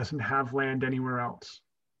power that doesn't have land anywhere else.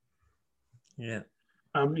 Yeah.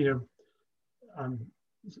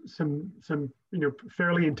 Some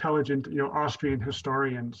fairly intelligent Austrian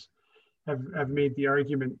historians have made the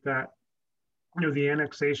argument that the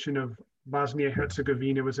annexation of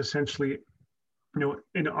Bosnia-Herzegovina was essentially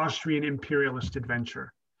an Austrian imperialist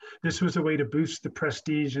adventure. This was a way to boost the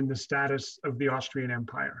prestige and the status of the Austrian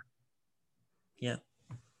Empire. Yeah.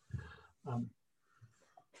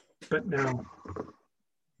 But now,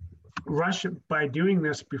 Russia, by doing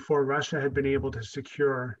this before Russia had been able to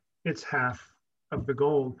secure its half of the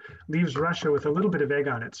gold, leaves Russia with a little bit of egg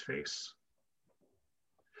on its face.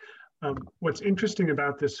 What's interesting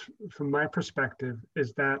about this, from my perspective,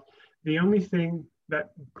 is that the only thing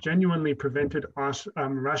that genuinely prevented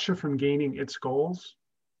Russia from gaining its goals,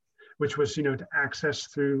 which was, to access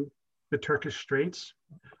through the Turkish Straits,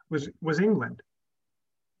 was England.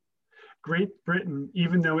 Great Britain,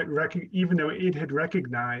 even though it had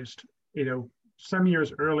recognized, some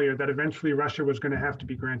years earlier that eventually Russia was going to have to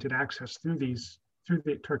be granted access through the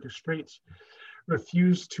Turkish Straits,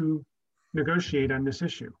 refused to negotiate on this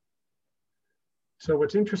issue. So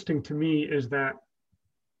what's interesting to me is that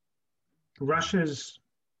Russia's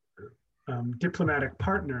diplomatic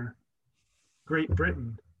partner, Great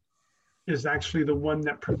Britain, is actually the one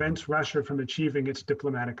that prevents Russia from achieving its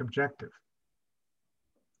diplomatic objective.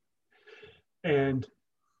 And,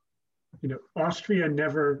 Austria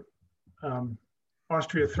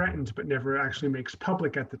threatens, but never actually makes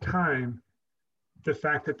public at the time, the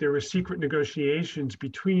fact that there were secret negotiations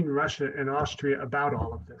between Russia and Austria about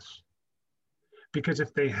all of this. Because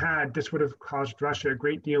if they had, this would have caused Russia a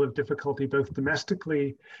great deal of difficulty, both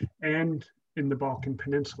domestically and in the Balkan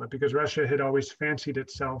Peninsula, because Russia had always fancied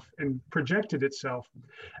itself and projected itself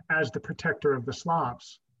as the protector of the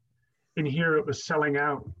Slavs. And here it was selling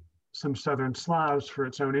out some Southern Slavs for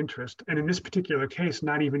its own interest. And in this particular case,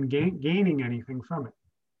 not even gaining anything from it.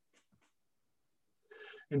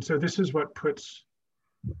 And so this is what puts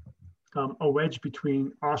a wedge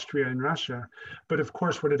between Austria and Russia. But of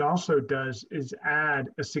course, what it also does is add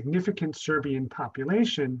a significant Serbian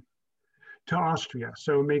population to Austria.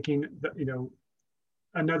 So making,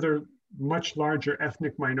 another much larger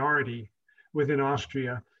ethnic minority within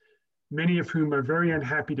Austria, many of whom are very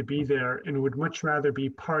unhappy to be there and would much rather be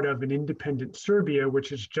part of an independent Serbia,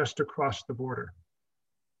 which is just across the border.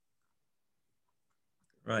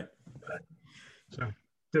 Right. So,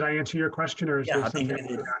 did I answer your question, or is there something? I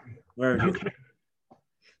did. Very good. Okay.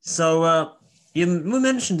 So you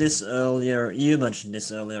mentioned this earlier.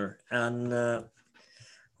 And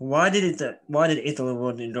why did Italy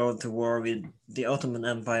want to go to war with the Ottoman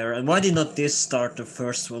Empire, and why did not this start the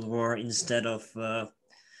First World War instead of the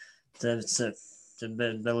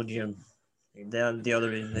Belgian, the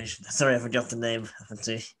other nation? Sorry, I forgot the name. Let's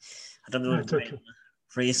see. I don't know. That's okay.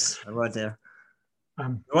 Freeze right there.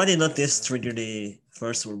 Why did not this trigger the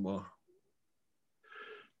First World War?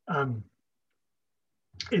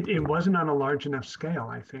 It wasn't on a large enough scale,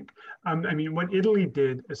 I think. I mean, what Italy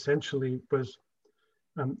did essentially was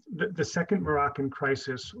the second Moroccan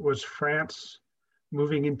crisis was France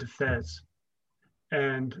moving into Fez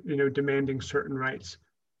and demanding certain rights.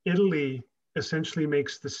 Italy essentially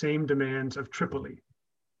makes the same demands of Tripoli.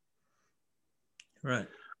 Right.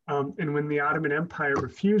 And when the Ottoman Empire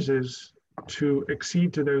refuses to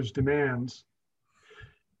accede to those demands,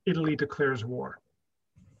 Italy declares war.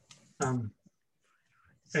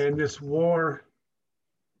 And this war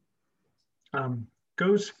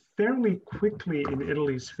goes fairly quickly in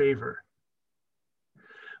Italy's favor.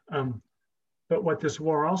 But what this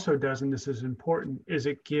war also does, and this is important, is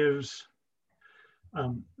it gives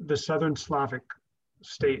the Southern Slavic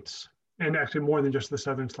states, and actually more than just the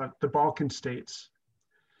Southern Slavic, the Balkan states,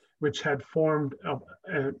 which had formed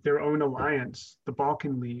their own alliance, the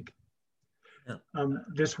Balkan League. Yeah.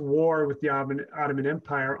 This war with the Ottoman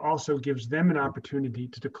Empire also gives them an opportunity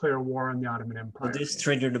to declare war on the Ottoman Empire. Well, this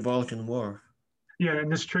triggered the Balkan War. Yeah,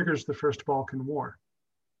 and this triggers the First Balkan War.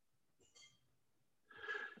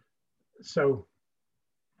 So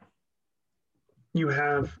you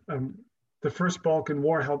have the First Balkan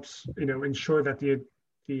War helps ensure that the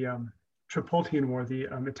Tripolitan War, the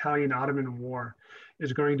Italian-Ottoman War,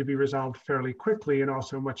 is going to be resolved fairly quickly, and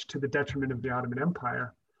also much to the detriment of the Ottoman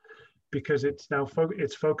Empire, because it's now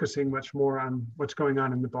it's focusing much more on what's going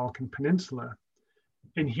on in the Balkan Peninsula.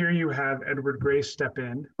 And here you have Edward Grey step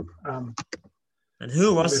in. And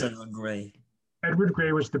who was Edward Grey? Edward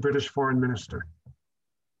Grey was the British foreign minister.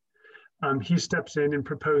 He steps in and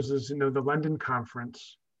proposes, the London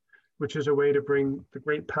Conference, which is a way to bring the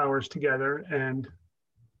great powers together, and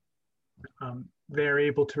they're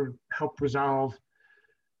able to help resolve,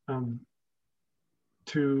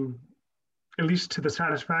 to at least to the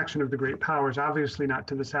satisfaction of the great powers, obviously not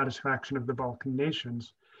to the satisfaction of the Balkan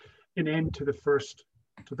nations, an end to the first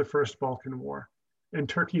Balkan War. And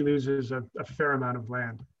Turkey loses a fair amount of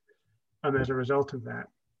land as a result of that.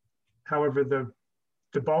 However,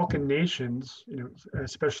 the Balkan nations,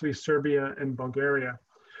 especially Serbia and Bulgaria,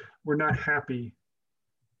 were not happy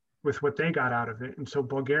with what they got out of it. And so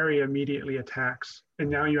Bulgaria immediately attacks. And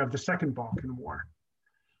now you have the Second Balkan War.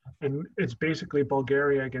 And it's basically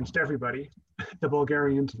Bulgaria against everybody. The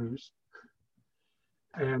Bulgarians lose.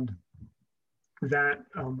 And that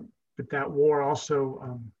war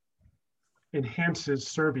also enhances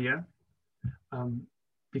Serbia,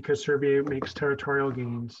 because Serbia makes territorial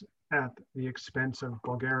gains at the expense of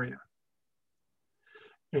Bulgaria.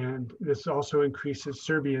 And this also increases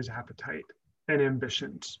Serbia's appetite and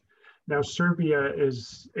ambitions. Now, Serbia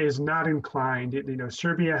is not inclined,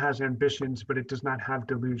 Serbia has ambitions, but it does not have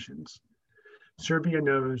delusions. Serbia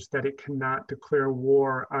knows that it cannot declare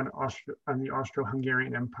war on the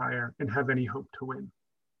Austro-Hungarian Empire and have any hope to win.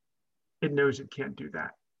 It knows it can't do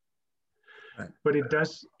that. Right. But it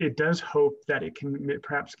does hope that it can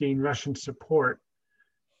perhaps gain Russian support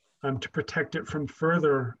to protect it from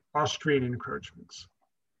further Austrian encroachments.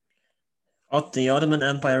 The Ottoman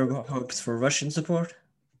Empire hopes for Russian support?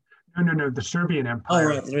 No, the Serbian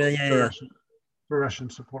Empire. Oh, right. Yeah. For Russian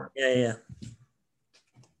support. Yeah.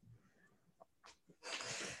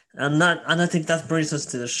 And I think that brings us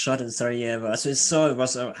to the shot in Sarajevo. As we saw,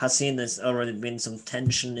 has seen there's already been some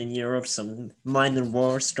tension in Europe, some minor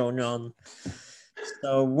wars going on.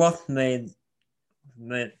 So what made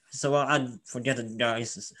so I forget the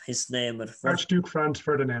guy's his name, but Archduke Franz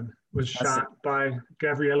Ferdinand was shot by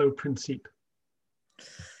Gavrilo Princip.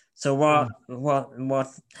 So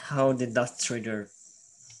how did that trigger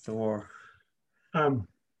the war?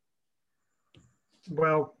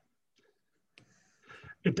 Well,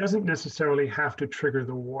 it doesn't necessarily have to trigger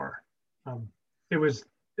the war. It was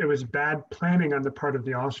bad planning on the part of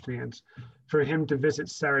the Austrians for him to visit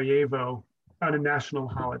Sarajevo on a national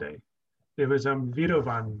holiday. It was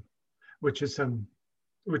Vidovdan, which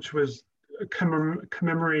was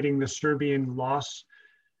commemorating the Serbian loss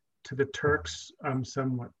to the Turks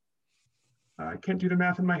somewhat. I can't do the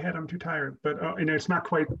math in my head, I'm too tired, but it's not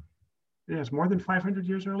quite, it's more than 500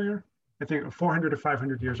 years earlier. I think 400 to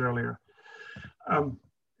 500 years earlier.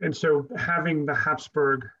 And so having the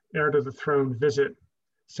Habsburg heir to the throne visit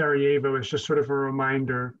Sarajevo is just sort of a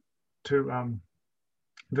reminder to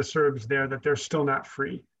the Serbs there that they're still not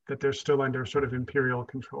free, that they're still under sort of imperial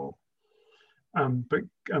control. But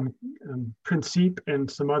Princip and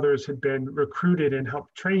some others had been recruited and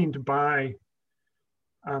helped trained by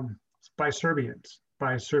Serbians,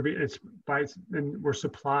 and were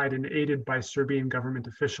supplied and aided by Serbian government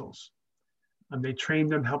officials. They trained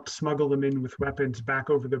them, helped smuggle them in with weapons back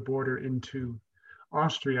over the border into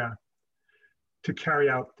Austria to carry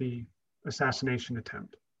out the assassination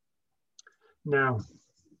attempt. Now,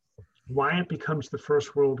 why it becomes the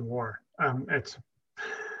First World War? I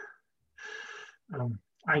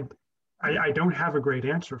don't have a great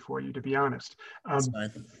answer for you, to be honest.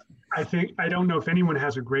 I don't know if anyone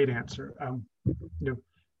has a great answer.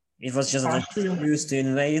 It was just Austria used to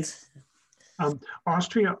invade.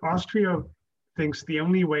 Austria thinks the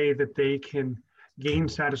only way that they can gain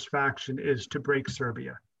satisfaction is to break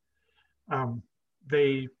Serbia.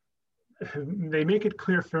 They make it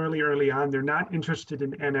clear fairly early on they're not interested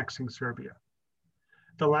in annexing Serbia.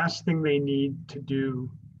 The last thing they need to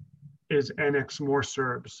do is annex more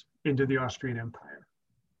Serbs into the Austrian Empire.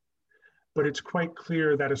 But it's quite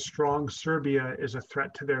clear that a strong Serbia is a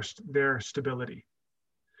threat to their stability.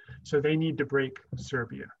 So they need to break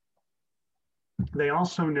Serbia. They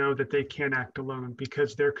also know that they can't act alone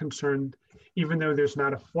because they're concerned, even though there's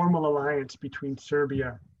not a formal alliance between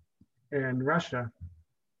Serbia and Russia,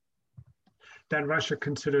 that Russia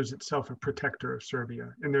considers itself a protector of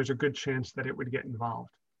Serbia, and there's a good chance that it would get involved.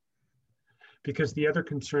 Because the other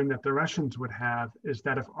concern that the Russians would have is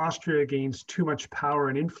that if Austria gains too much power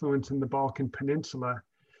and influence in the Balkan Peninsula,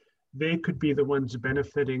 they could be the ones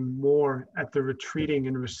benefiting more at the retreating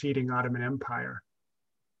and receding Ottoman Empire.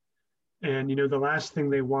 And the last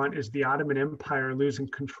thing they want is the Ottoman Empire losing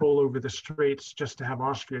control over the Straits just to have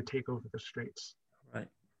Austria take over the Straits. Right.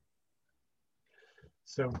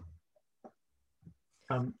 So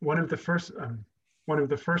one of the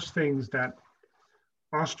first things that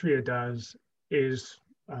Austria does is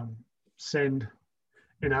send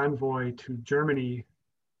an envoy to Germany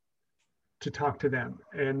to talk to them.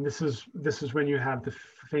 And this is when you have the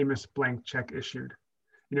famous blank check issued,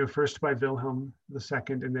 first by Wilhelm II,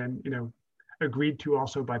 and then, agreed to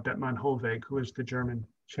also by Bethmann Hollweg, who is the German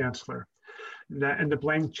chancellor. And the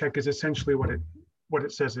blank check is essentially what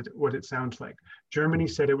it sounds like. Germany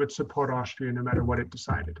said it would support Austria no matter what it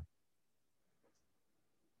decided.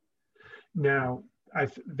 Now,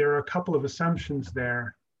 there are a couple of assumptions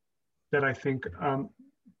there that I think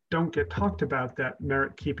don't get talked about that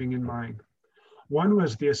merit keeping in mind. One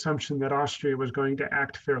was the assumption that Austria was going to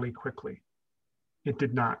act fairly quickly. It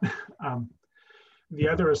did not. The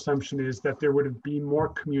other assumption is that there would be more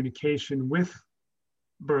communication with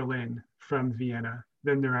Berlin from Vienna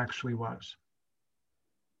than there actually was.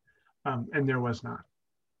 And there was not.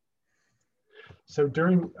 So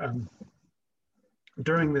during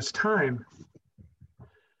this time,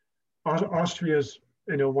 Austria's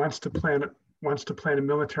wants to plan a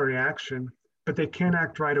military action, but they can't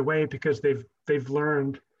act right away because they've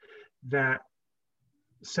learned that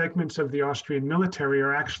segments of the Austrian military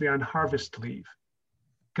are actually on harvest leave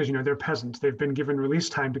because they're peasants. They've been given release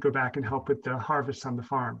time to go back and help with the harvests on the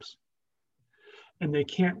farms. And they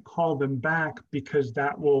can't call them back because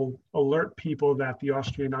that will alert people that the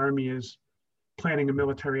Austrian army is planning a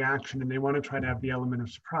military action and they want to try to have the element of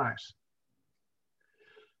surprise.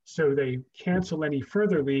 So they cancel any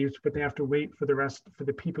further leaves, but they have to wait for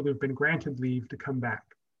the people who've been granted leave to come back.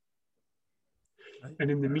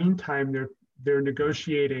 And in the meantime, they're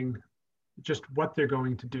negotiating just what they're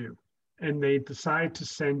going to do. And they decide to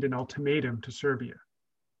send an ultimatum to Serbia.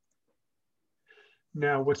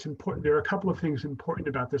 Now, what's important, there are a couple of things important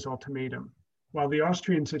about this ultimatum. While the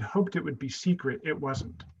Austrians had hoped it would be secret, it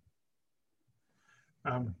wasn't.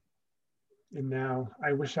 And now,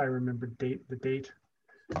 I wish I remembered the date,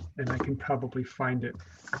 and I can probably find it.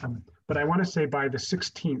 But I want to say by the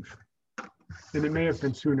 16th, and it may have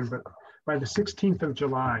been sooner, but by the 16th of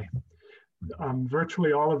July,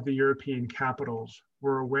 virtually all of the European capitals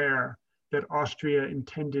were aware that Austria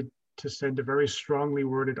intended to send a very strongly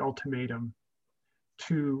worded ultimatum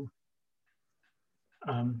to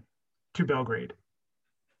Belgrade.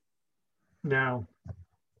 Now,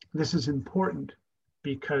 this is important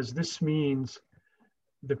because this means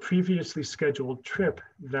the previously scheduled trip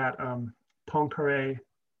that Poincaré,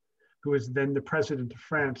 who was then the president of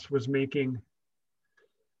France, was making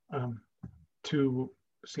to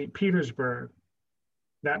St. Petersburg,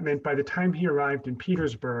 that meant by the time he arrived in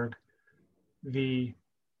Petersburg, the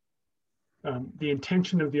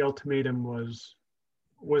intention of the ultimatum was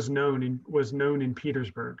was known in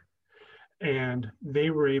Petersburg, and they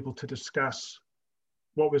were able to discuss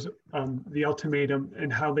what was the ultimatum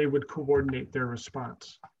and how they would coordinate their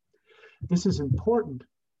response. This is important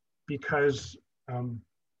because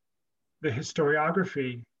the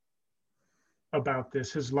historiography about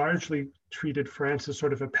this has largely treated France as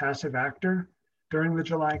sort of a passive actor during the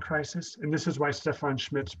July crisis. And this is why Stefan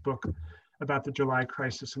Schmidt's book about the July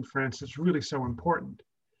crisis in France is really so important,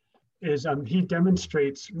 is he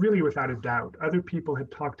demonstrates really without a doubt, other people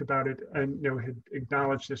had talked about it and had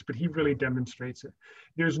acknowledged this, but he really demonstrates it.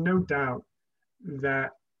 There's no doubt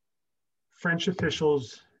that French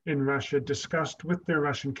officials in Russia discussed with their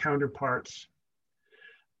Russian counterparts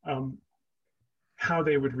how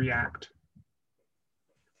they would react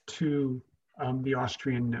to the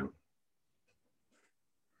Austrian note.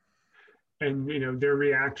 And their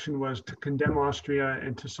reaction was to condemn Austria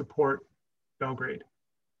and to support Belgrade.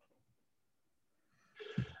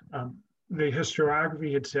 The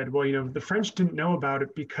historiography had said, well, the French didn't know about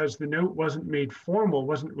it because the note wasn't made formal,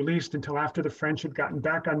 wasn't released until after the French had gotten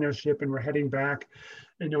back on their ship and were heading back.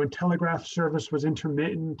 And telegraph service was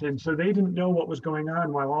intermittent. And so they didn't know what was going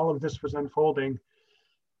on while all of this was unfolding.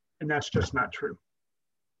 And that's just not true.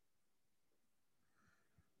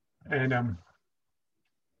 And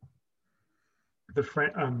the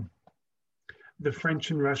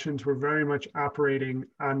French and Russians were very much operating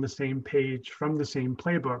on the same page from the same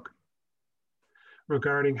playbook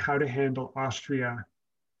regarding how to handle Austria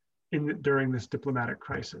during this diplomatic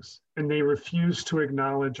crisis. And they refused to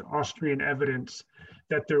acknowledge Austrian evidence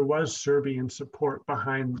that there was Serbian support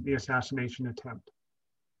behind the assassination attempt.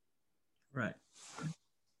 Right.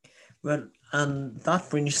 Well, that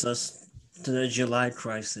brings us to the July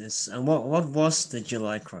crisis. And what was the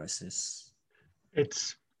July crisis?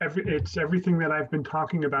 It's everything that I've been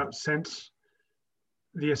talking about since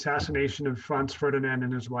the assassination of Franz Ferdinand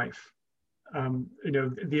and his wife.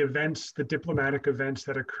 The diplomatic events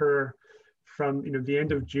that occur from the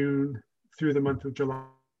end of June through the month of July.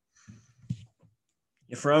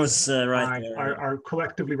 You froze right there. Are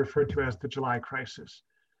collectively referred to as the July crisis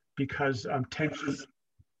because tensions.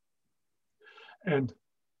 And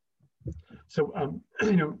so,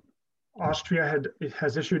 Austria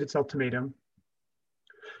has issued its ultimatum.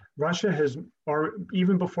 Russia has, or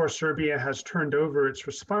even before Serbia has turned over its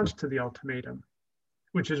response to the ultimatum,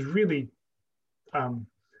 which is really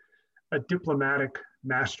a diplomatic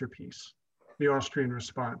masterpiece. The Austrian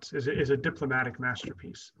response is a diplomatic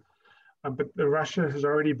masterpiece. But Russia has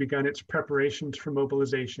already begun its preparations for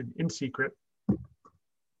mobilization in secret.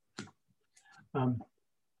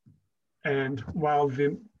 And while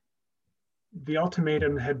the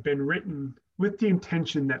ultimatum had been written with the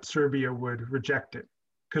intention that Serbia would reject it,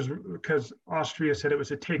 because Austria said it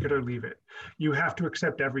was a take it or leave it. You have to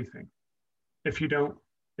accept everything. If you don't,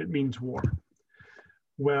 it means war.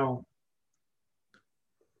 Well,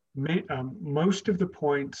 most of the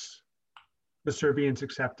points the Serbians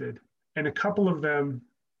accepted, and a couple of them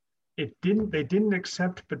they didn't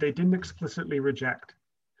accept, but they didn't explicitly reject.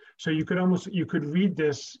 So you could read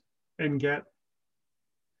this and get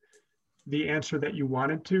the answer that you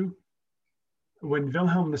wanted to. When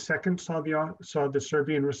Wilhelm II saw the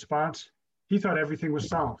Serbian response, he thought everything was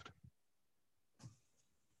solved.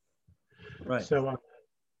 Right. So,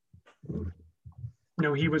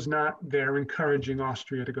 he was not there encouraging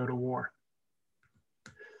Austria to go to war.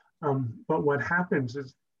 But what happens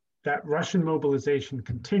is that Russian mobilization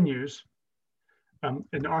continues,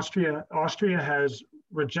 and Austria has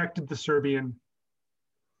rejected the Serbian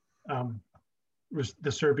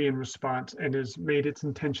response and has made its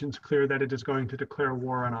intentions clear that it is going to declare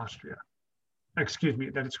war on Austria.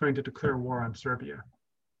 That it's going to declare war on Serbia.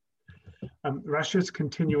 Russia is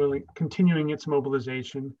continuing its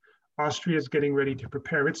mobilization. Austria is getting ready to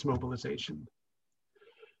prepare its mobilization.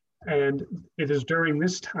 And it is during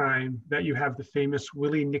this time that you have the famous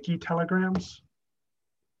Willie-Nicky telegrams.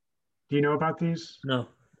 Do you know about these? No.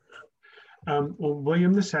 Well,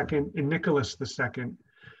 William II and Nicholas II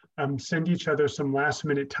send each other some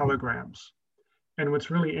last-minute telegrams. And what's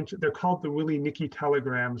really interesting, they're called the Willie-Nicky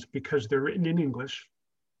telegrams because they're written in English,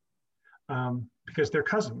 because they're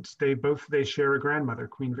cousins. They share a grandmother,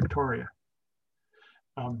 Queen Victoria.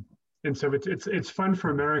 And so it's fun for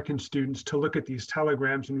American students to look at these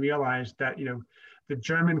telegrams and realize that the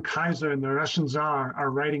German Kaiser and the Russian Tsar are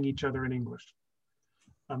writing each other in English.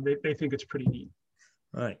 They think it's pretty neat.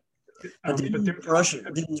 Right. Didn't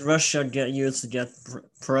Russia get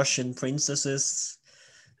Prussian princesses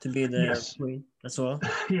to be their queen as well?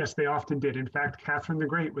 Yes, they often did. In fact, Catherine the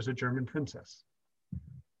Great was a German princess.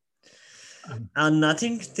 And I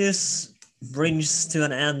think this brings to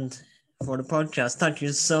an end for the podcast. Thank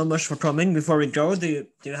you so much for coming. Before we go, do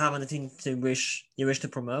you have anything you wish to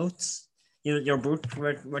promote? Your book.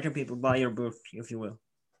 Where can people buy your book, if you will?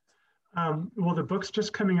 Well, the book's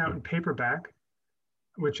just coming out in paperback,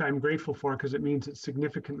 which I'm grateful for because it means it's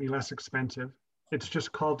significantly less expensive. It's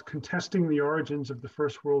just called Contesting the Origins of the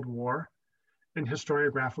First World War, an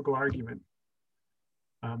Historiographical Argument.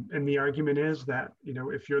 And the argument is that,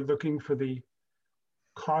 if you're looking for the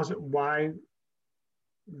cause, why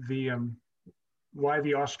the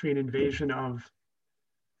Austrian invasion of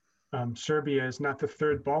Serbia is not the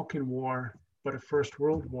Third Balkan War, but a First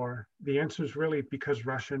World War, the answer is really because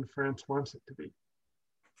Russia and France wants it to be.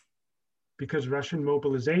 Because Russian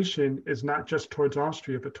mobilization is not just towards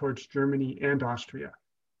Austria, but towards Germany and Austria.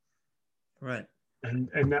 Right.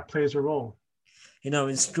 And that plays a role.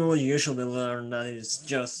 In school, you usually learn that it's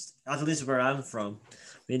just, at least where I'm from,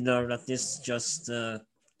 we learn that it's just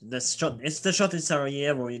it's the shot in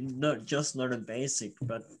Sarajevo. You not just learn the basic,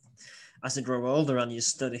 but as you grow older and you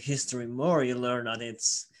study history more, you learn that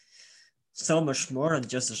it's so much more than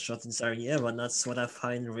just a shot in Sarajevo, and that's what I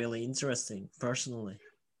find really interesting, personally.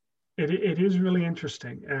 It is really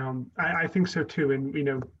interesting. I think so too. And,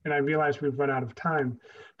 and I realize we've run out of time,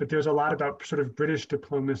 but there's a lot about sort of British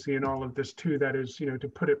diplomacy and all of this too, that is,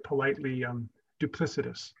 to put it politely,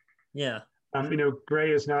 duplicitous. Yeah.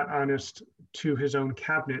 Gray is not honest to his own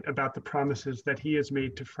cabinet about the promises that he has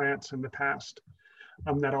made to France in the past,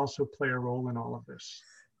 that also play a role in all of this.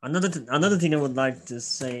 Another thing I would like to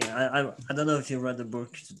say, I don't know if you read the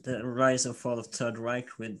book, The Rise and Fall of Third Reich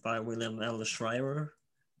by William L. Schreiber.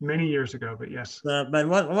 Many years ago, but yes. But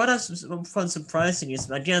what I found surprising is,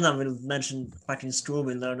 again, I will mention back in school,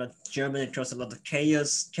 we learned that Germany caused a lot of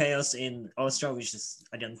chaos in Austria, which is,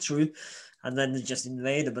 again, true. And then they just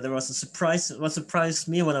invaded. But there was a surprise. What surprised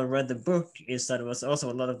me when I read the book is that there was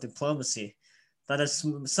also a lot of diplomacy. That is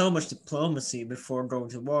so much diplomacy before going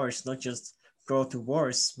to war. It's not just go to war,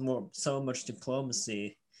 it's so much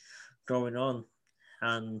diplomacy going on.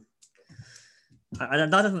 And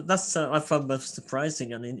that's I found both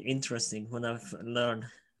surprising and interesting when I've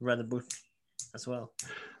read the book as well.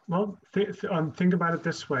 Well, think about it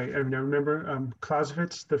this way. Remember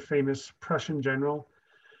Clausewitz, the famous Prussian general,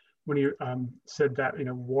 when he said that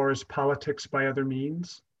war is politics by other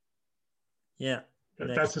means. Yeah,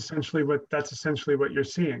 that's essentially what you're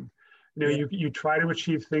seeing. You try to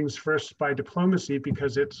achieve things first by diplomacy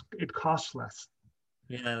because it costs less.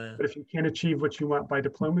 Yeah. But if you can't achieve what you want by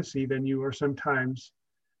diplomacy, then you are sometimes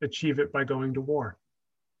achieve it by going to war.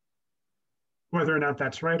 Whether or not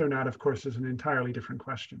that's right or not, of course, is an entirely different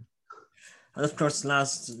question. And of course,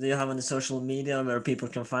 do you have any social media where people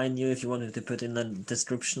can find you if you wanted to put in the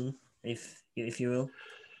description, if you will?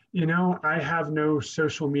 I have no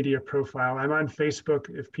social media profile. I'm on Facebook.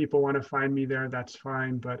 If people want to find me there, that's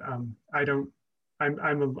fine. But I don't.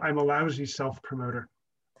 I'm a lousy self-promoter.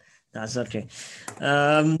 That's okay.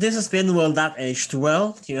 This has been Will That Aged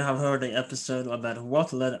Well. You have heard the episode about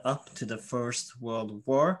what led up to the First World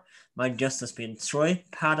War. My guest has been Troy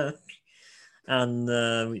Paddock, and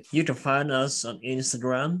you can find us on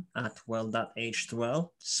Instagram at Well That Aged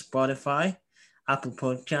Well, Spotify, Apple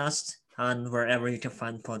Podcasts, and wherever you can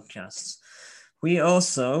find podcasts. We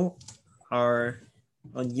also are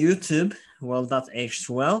on YouTube, Well That Aged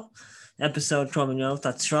Well. Episode coming out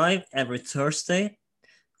at Tribe every Thursday.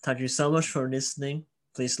 Thank you so much for listening.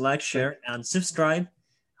 Please like, share, and subscribe.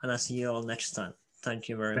 And I'll see you all next time. Thank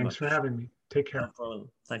you very much. Thanks for having me. Take care. No problem.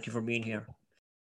 Thank you for being here.